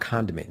or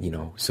condiment, you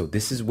know. So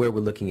this is where we're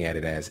looking at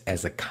it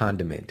as a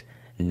condiment,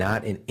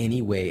 not in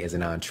any way as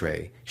an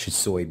entree should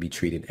soy be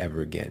treated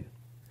ever again.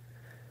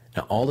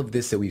 Now, all of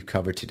this that we've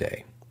covered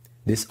today,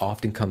 this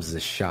often comes as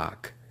a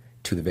shock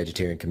to the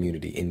vegetarian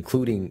community,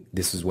 including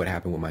this is what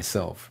happened with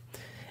myself.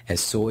 As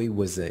soy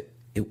was it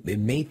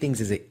made things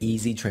as an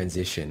easy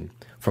transition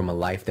from a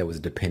life that was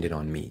dependent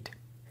on meat.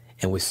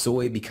 And with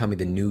soy becoming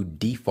the new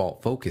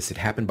default focus, it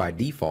happened by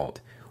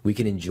default. We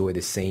can enjoy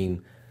the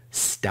same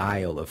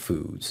style of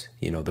foods,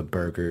 you know, the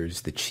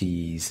burgers, the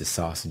cheese, the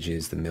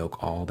sausages, the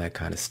milk, all that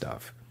kind of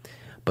stuff.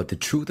 But the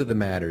truth of the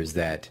matter is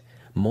that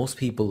most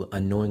people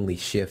unknowingly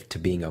shift to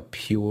being a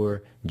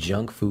pure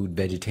junk food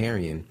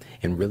vegetarian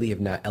and really have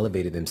not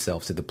elevated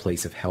themselves to the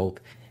place of health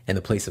and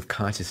the place of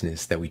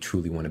consciousness that we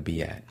truly want to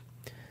be at.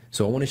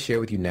 So I want to share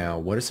with you now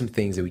what are some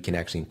things that we can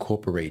actually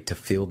incorporate to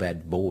fill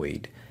that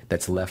void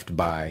that's left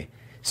by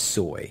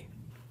soy.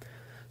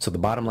 So the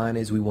bottom line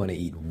is we want to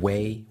eat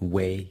way,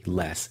 way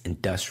less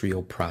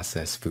industrial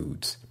processed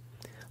foods.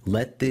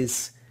 Let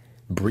this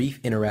brief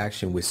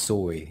interaction with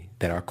soy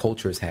that our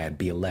culture has had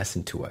be a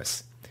lesson to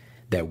us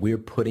that we're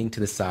putting to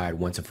the side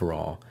once and for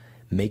all.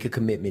 Make a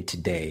commitment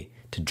today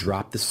to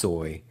drop the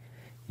soy.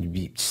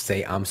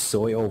 Say, I'm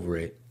soy over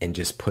it, and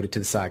just put it to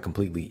the side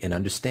completely. And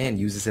understand,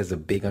 use this as a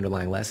big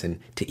underlying lesson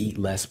to eat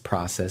less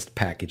processed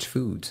packaged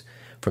foods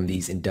from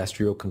these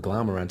industrial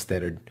conglomerates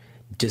that are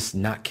just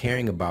not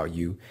caring about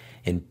you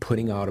and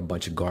putting out a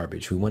bunch of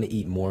garbage. We want to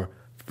eat more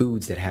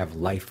foods that have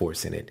life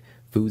force in it,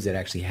 foods that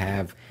actually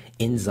have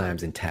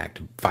enzymes intact,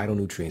 vital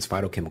nutrients,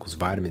 phytochemicals,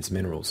 vitamins,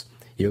 minerals.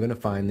 You're going to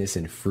find this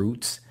in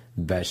fruits,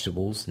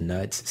 vegetables,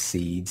 nuts,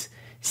 seeds,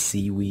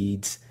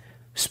 seaweeds,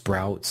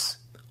 sprouts,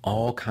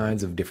 all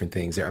kinds of different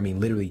things. I mean,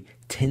 literally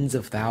tens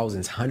of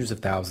thousands, hundreds of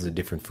thousands of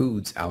different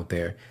foods out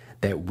there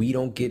that we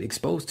don't get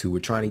exposed to. We're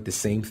trying to eat the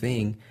same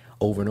thing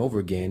over and over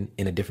again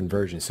in a different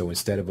version. So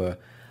instead of a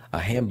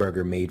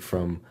hamburger made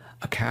from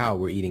a cow,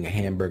 we're eating a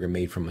hamburger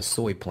made from a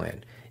soy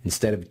plant.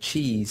 Instead of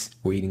cheese,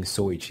 we're eating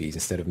soy cheese.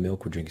 Instead of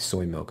milk, we're drinking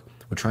soy milk.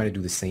 We're trying to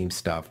do the same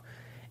stuff,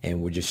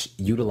 and we're just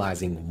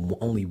utilizing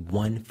only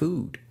one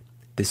food,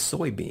 this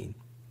soybean,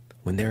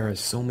 when there are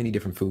so many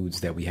different foods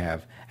that we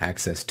have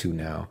access to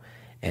now.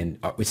 And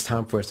it's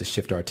time for us to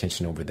shift our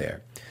attention over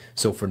there.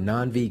 So for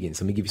non-vegans,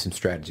 let me give you some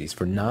strategies.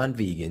 For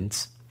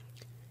non-vegans,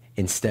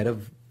 instead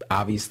of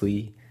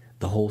obviously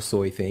the whole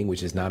soy thing,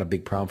 which is not a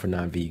big problem for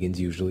non-vegans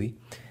usually,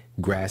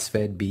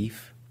 grass-fed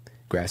beef,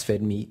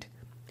 grass-fed meat,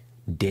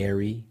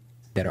 dairy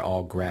that are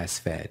all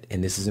grass-fed.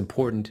 And this is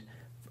important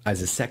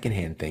as a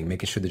secondhand thing,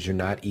 making sure that you're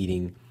not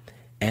eating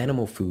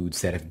animal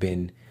foods that have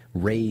been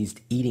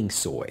raised eating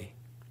soy.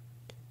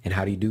 And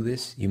how do you do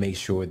this? You make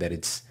sure that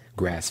it's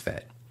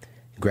grass-fed.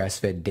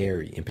 Grass-fed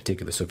dairy in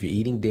particular. So if you're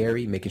eating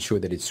dairy, making sure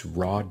that it's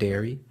raw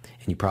dairy,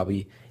 and you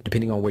probably,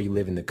 depending on where you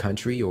live in the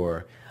country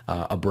or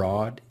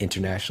abroad,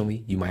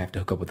 internationally, you might have to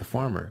hook up with a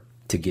farmer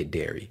to get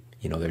dairy.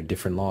 You know, there are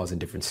different laws in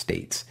different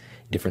states,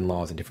 different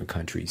laws in different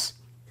countries.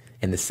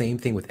 And the same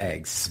thing with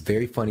eggs. It's a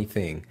very funny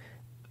thing.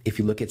 If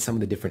you look at some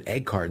of the different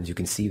egg cartons, you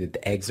can see that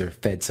the eggs are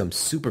fed some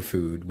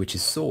superfood, which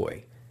is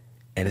soy.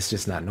 And it's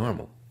just not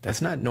normal.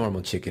 That's not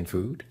normal chicken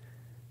food.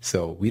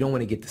 So we don't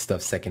want to get the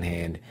stuff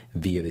secondhand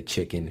via the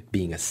chicken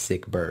being a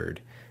sick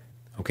bird.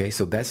 Okay,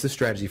 so that's the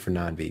strategy for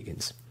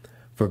non-vegans.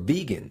 For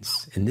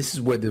vegans, and this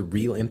is where the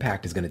real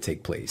impact is going to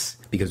take place,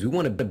 because we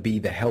want to be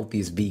the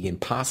healthiest vegan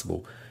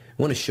possible.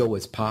 We want to show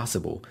what's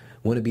possible.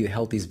 We want to be the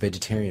healthiest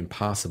vegetarian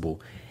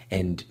possible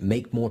and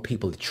make more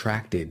people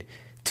attracted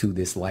to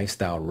this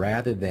lifestyle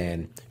rather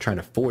than trying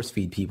to force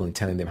feed people and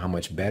telling them how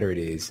much better it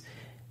is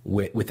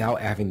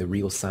without having the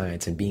real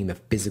science and being the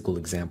physical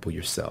example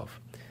yourself.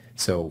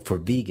 So for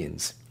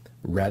vegans,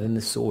 rather than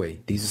the soy,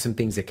 these are some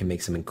things that can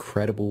make some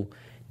incredible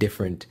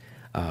different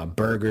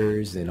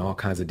burgers and all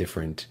kinds of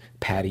different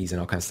patties and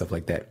all kinds of stuff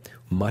like that.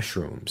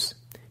 Mushrooms.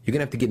 You're going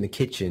to have to get in the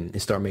kitchen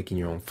and start making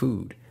your own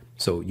food.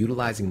 So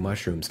utilizing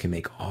mushrooms can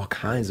make all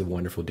kinds of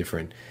wonderful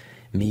different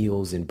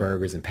meals and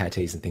burgers and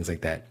patés and things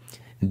like that.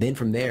 And then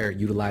from there,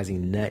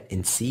 utilizing nut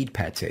and seed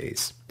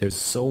patés. There's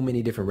so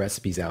many different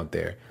recipes out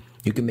there.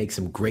 You can make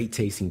some great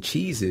tasting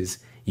cheeses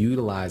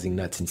utilizing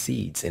nuts and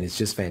seeds, and it's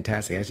just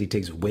fantastic. It actually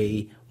tastes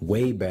way,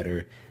 way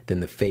better than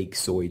the fake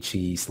soy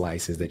cheese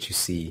slices that you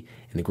see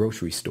in the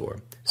grocery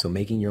store. So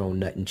making your own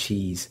nut and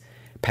cheese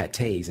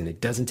patés, and it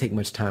doesn't take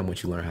much time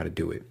once you learn how to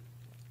do it.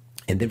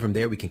 And then from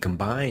there, we can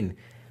combine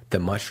the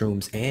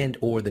mushrooms and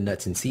or the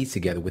nuts and seeds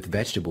together with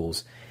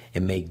vegetables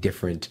and make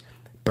different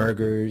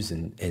burgers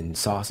and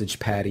sausage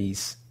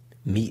patties,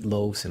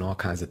 meatloafs, and all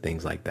kinds of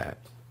things like that.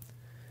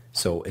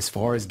 So as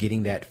far as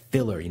getting that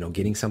filler,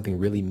 getting something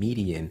really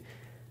meaty in,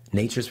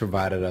 nature's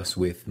provided us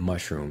with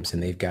mushrooms,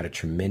 and they've got a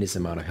tremendous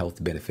amount of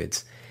health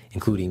benefits,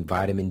 including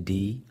vitamin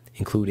D,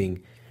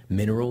 including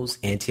minerals,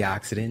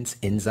 antioxidants,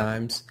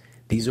 enzymes.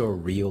 These are a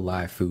real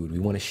live food. We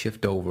want to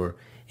shift over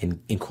and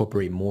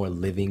incorporate more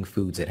living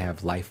foods that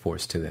have life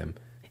force to them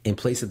in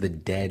place of the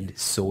dead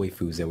soy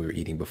foods that we were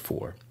eating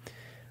before.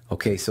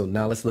 Okay, so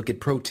now let's look at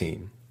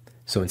protein.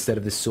 So instead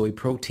of the soy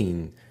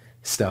protein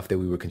stuff that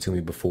we were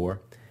consuming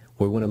before,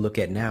 what we want to look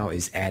at now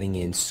is adding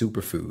in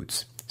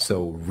superfoods.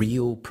 So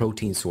real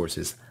protein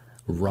sources,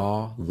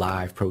 raw,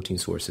 live protein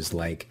sources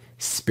like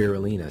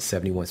spirulina,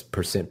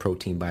 71%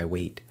 protein by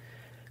weight,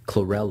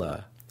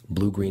 chlorella,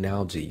 blue-green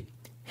algae,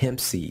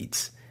 hemp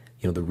seeds.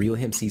 The real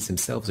hemp seeds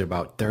themselves are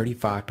about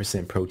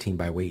 35% protein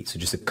by weight. So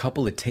just a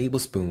couple of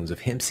tablespoons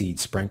of hemp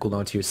seeds sprinkled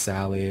onto your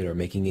salad or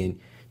making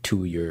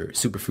into your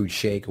superfood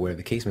shake or whatever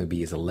the case may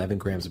be is 11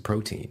 grams of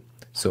protein.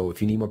 So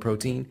if you need more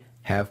protein,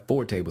 have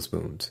 4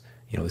 tablespoons.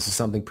 This is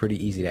something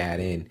pretty easy to add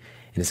in,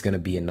 and it's going to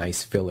be a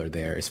nice filler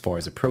there as far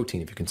as the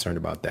protein if you're concerned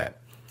about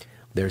that.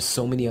 There's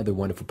so many other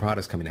wonderful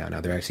products coming out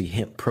now. They're actually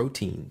hemp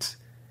proteins,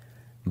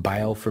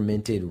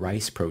 biofermented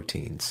rice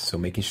proteins. So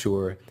making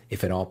sure,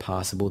 if at all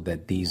possible,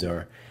 that these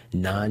are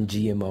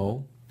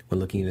non-GMO when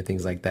looking into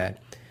things like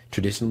that.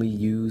 Traditionally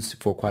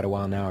used for quite a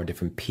while now are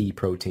different pea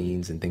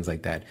proteins and things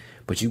like that.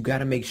 But you've got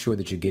to make sure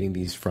that you're getting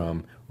these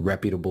from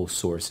reputable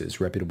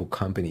sources, reputable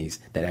companies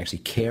that actually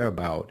care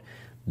about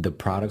the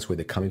products, where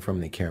they're coming from,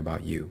 and they care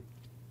about you.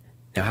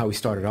 Now, how we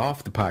started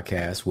off the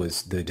podcast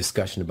was the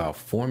discussion about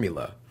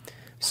formula.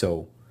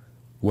 So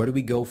where do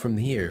we go from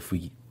here if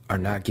we are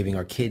not giving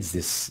our kids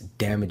this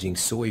damaging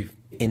soy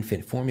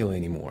infant formula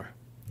anymore?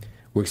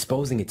 We're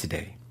exposing it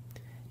today.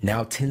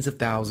 Now tens of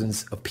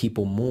thousands of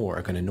people more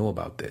are going to know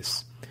about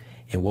this.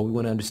 And what we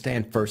want to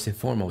understand first and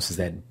foremost is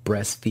that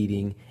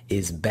breastfeeding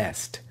is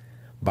best.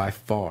 By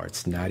far,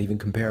 it's not even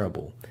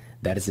comparable.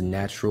 That is a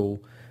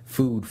natural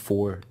food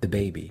for the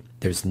baby.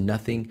 There's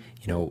nothing,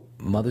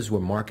 mothers were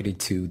marketed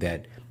to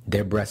that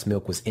their breast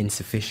milk was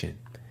insufficient,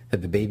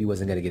 that the baby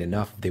wasn't going to get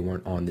enough if they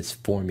weren't on this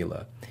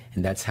formula.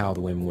 And that's how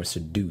the women were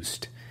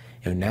seduced.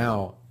 And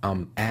now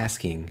I'm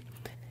asking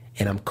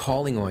and I'm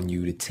calling on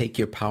you to take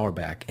your power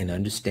back and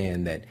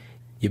understand that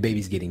your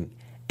baby's getting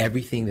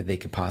everything that they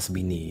could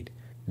possibly need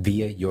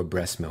via your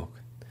breast milk.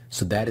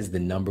 So that is the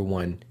number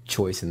one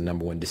choice and the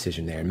number one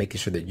decision there, and making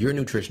sure that your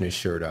nutrition is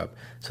shored up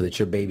so that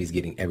your baby's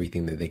getting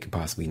everything that they could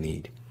possibly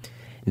need.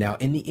 Now,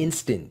 in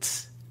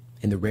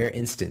the rare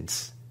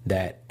instance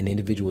that an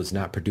individual is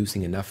not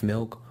producing enough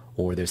milk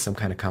or there's some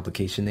kind of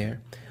complication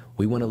there,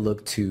 we want to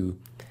look to,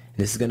 and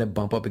this is going to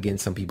bump up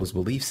against some people's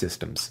belief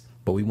systems,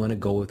 but we want to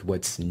go with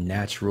what's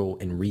natural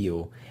and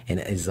real and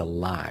is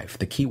alive.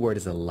 The key word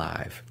is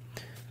alive.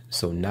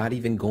 So not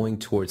even going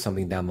towards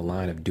something down the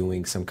line of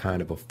doing some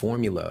kind of a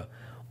formula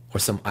or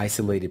some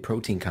isolated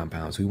protein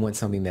compounds. We want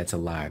something that's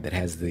alive, that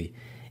has the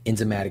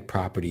enzymatic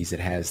properties,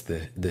 that has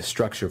the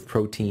structure of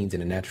proteins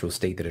in a natural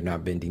state that have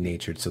not been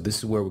denatured. So this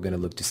is where we're going to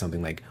look to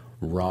something like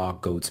raw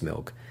goat's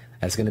milk.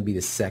 That's going to be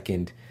the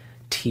second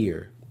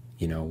tier.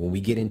 When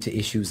we get into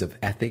issues of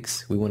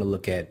ethics, we want to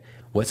look at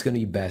what's going to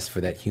be best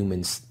for that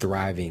human's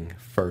thriving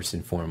first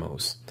and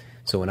foremost.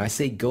 So when I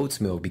say goat's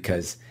milk,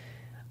 because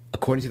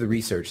according to the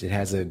research, it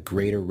has a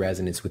greater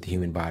resonance with the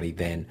human body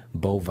than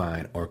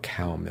bovine or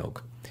cow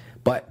milk.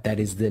 But that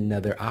is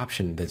another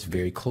option that's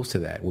very close to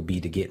that, would be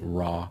to get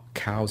raw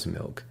cow's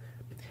milk.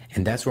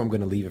 And that's where I'm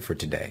going to leave it for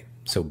today.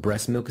 So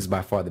breast milk is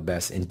by far the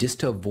best. And just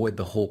to avoid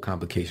the whole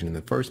complication in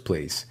the first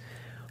place,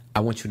 I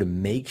want you to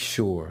make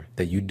sure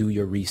that you do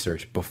your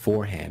research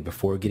beforehand,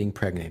 before getting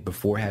pregnant,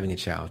 before having a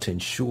child, to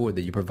ensure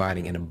that you're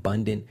providing an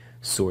abundant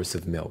source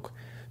of milk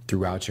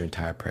throughout your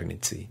entire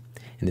pregnancy.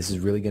 And this is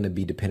really going to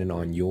be dependent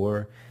on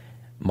your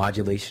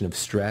modulation of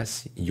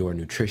stress, your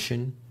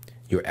nutrition,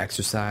 your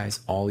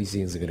exercise. All these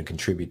things are going to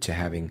contribute to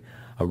having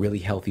a really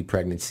healthy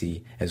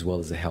pregnancy as well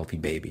as a healthy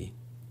baby.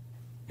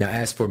 Now,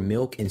 as for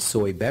milk and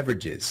soy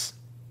beverages,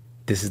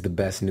 this is the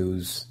best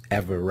news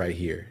ever right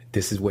here.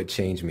 This is what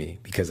changed me,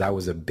 because I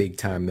was a big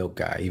time milk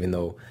guy. Even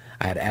though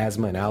I had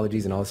asthma and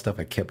allergies and all this stuff,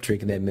 I kept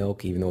drinking that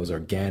milk, even though it was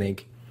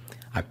organic.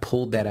 I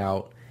pulled that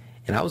out,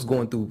 and I was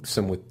going through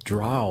some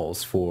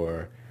withdrawals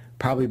for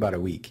probably about a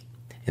week.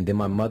 And then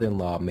my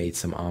mother-in-law made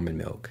some almond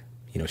milk.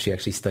 She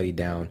actually studied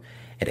down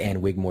at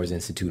Ann Wigmore's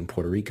Institute in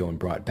Puerto Rico and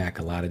brought back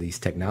a lot of these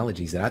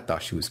technologies that I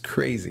thought she was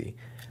crazy.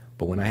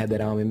 But when I had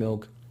that almond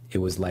milk, it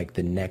was like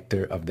the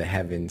nectar of the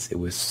heavens. It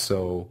was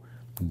so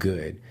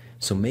good.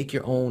 So make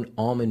your own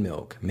almond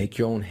milk, make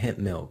your own hemp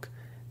milk.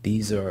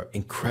 These are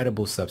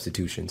incredible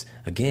substitutions.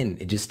 Again,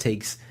 it just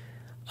takes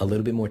a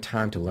little bit more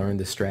time to learn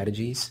the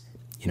strategies.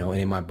 And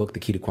in my book, The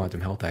Key to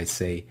Quantum Health, I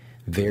say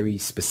very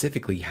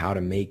specifically how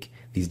to make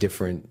these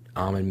different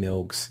almond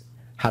milks,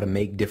 how to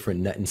make different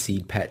nut and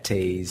seed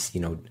pates,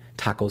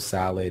 taco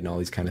salad and all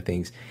these kind of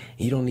things.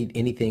 You don't need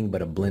anything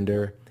but a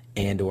blender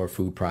and or a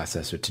food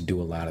processor to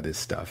do a lot of this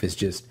stuff. It's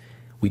just,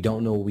 we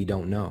don't know what we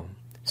don't know.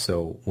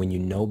 So when you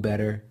know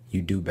better,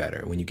 you do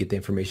better. When you get the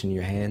information in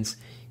your hands,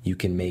 you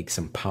can make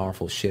some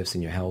powerful shifts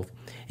in your health,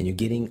 and you're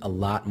getting a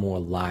lot more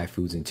live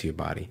foods into your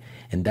body.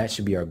 And that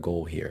should be our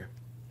goal here.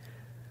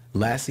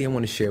 Lastly, I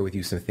want to share with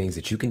you some things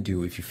that you can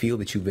do if you feel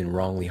that you've been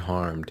wrongly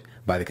harmed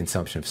by the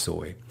consumption of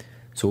soy.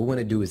 So what we want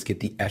to do is get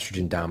the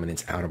estrogen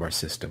dominance out of our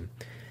system.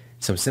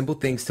 Some simple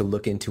things to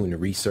look into in the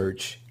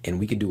research, and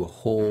we could do a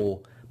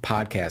whole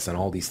podcast on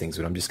all these things,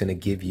 but I'm just going to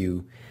give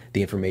you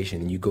the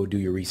information and you go do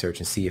your research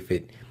and see if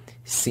it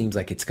seems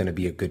like it's going to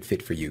be a good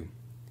fit for you.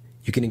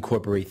 You can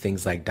incorporate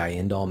things like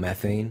diindol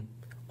methane,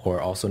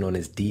 or also known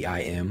as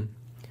DIM,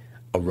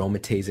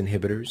 aromatase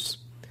inhibitors,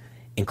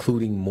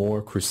 including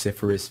more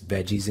cruciferous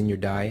veggies in your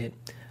diet,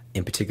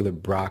 in particular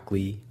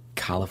broccoli,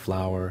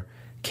 cauliflower,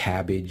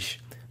 cabbage.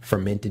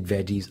 Fermented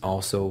veggies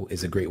also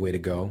is a great way to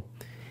go.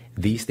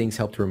 These things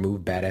help to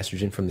remove bad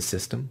estrogen from the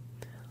system.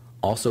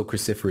 Also,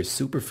 cruciferous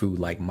superfood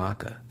like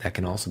maca, that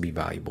can also be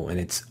valuable. And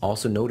it's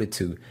also noted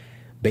to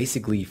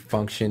basically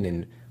function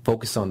and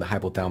focus on the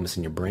hypothalamus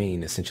in your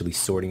brain, essentially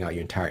sorting out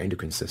your entire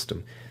endocrine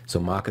system. So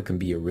maca can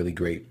be a really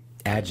great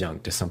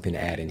adjunct to something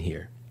to add in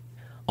here.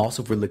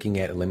 Also, if we're looking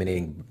at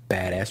eliminating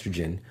bad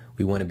estrogen,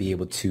 we want to be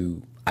able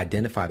to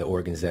identify the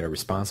organs that are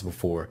responsible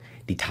for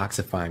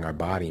detoxifying our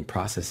body and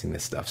processing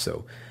this stuff.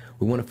 So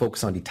we want to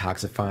focus on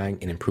detoxifying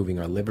and improving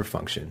our liver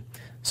function.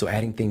 So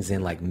adding things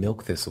in like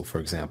milk thistle, for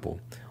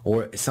example,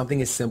 or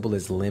something as simple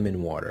as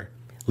lemon water.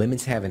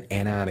 Lemons have an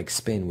anionic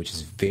spin, which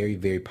is very,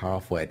 very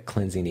powerful at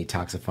cleansing and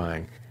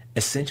detoxifying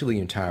essentially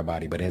your entire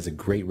body, but it has a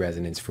great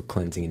resonance for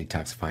cleansing and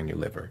detoxifying your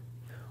liver.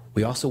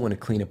 We also want to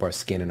clean up our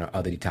skin and our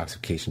other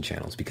detoxification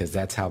channels, because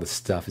that's how the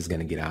stuff is going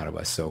to get out of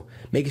us. So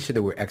making sure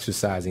that we're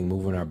exercising,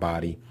 moving our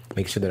body,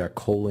 making sure that our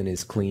colon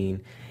is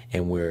clean,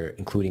 and we're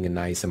including a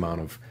nice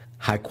amount of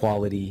high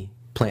quality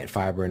plant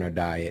fiber in our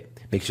diet.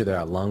 Make sure that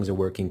our lungs are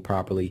working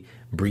properly,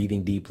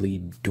 breathing deeply,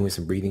 doing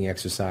some breathing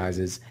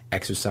exercises.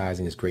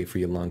 Exercising is great for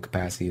your lung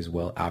capacity as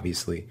well,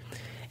 obviously.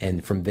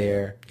 And from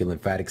there, your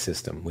lymphatic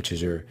system, which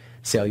is your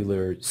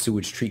cellular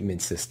sewage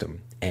treatment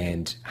system.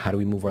 And how do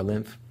we move our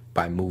lymph?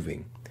 By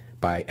moving,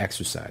 by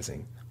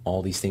exercising.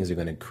 All these things are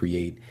going to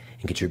create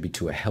and contribute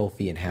to a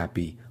healthy and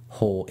happy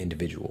whole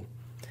individual.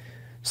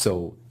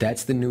 So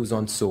that's the news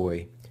on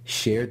soy.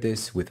 Share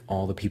this with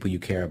all the people you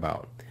care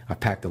about. I've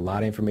packed a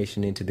lot of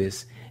information into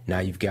this. Now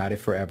you've got it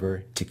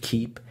forever to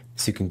keep,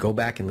 so you can go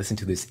back and listen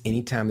to this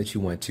anytime that you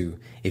want to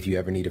if you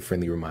ever need a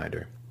friendly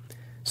reminder.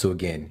 So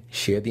again,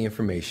 share the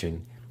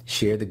information,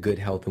 share the good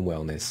health and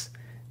wellness.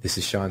 This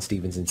is Sean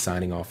Stevenson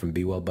signing off from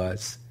Be Well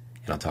Buzz,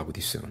 and I'll talk with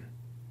you soon.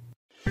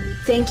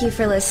 Thank you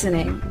for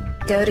listening.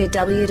 Go to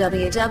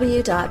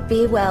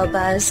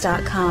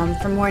www.bewellbuzz.com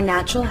for more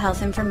natural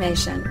health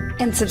information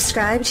and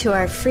subscribe to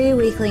our free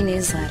weekly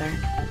newsletter.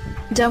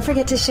 Don't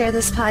forget to share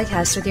this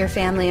podcast with your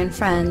family and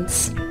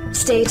friends.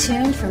 Stay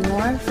tuned for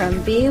more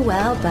from Be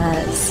Well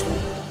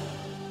Buzz.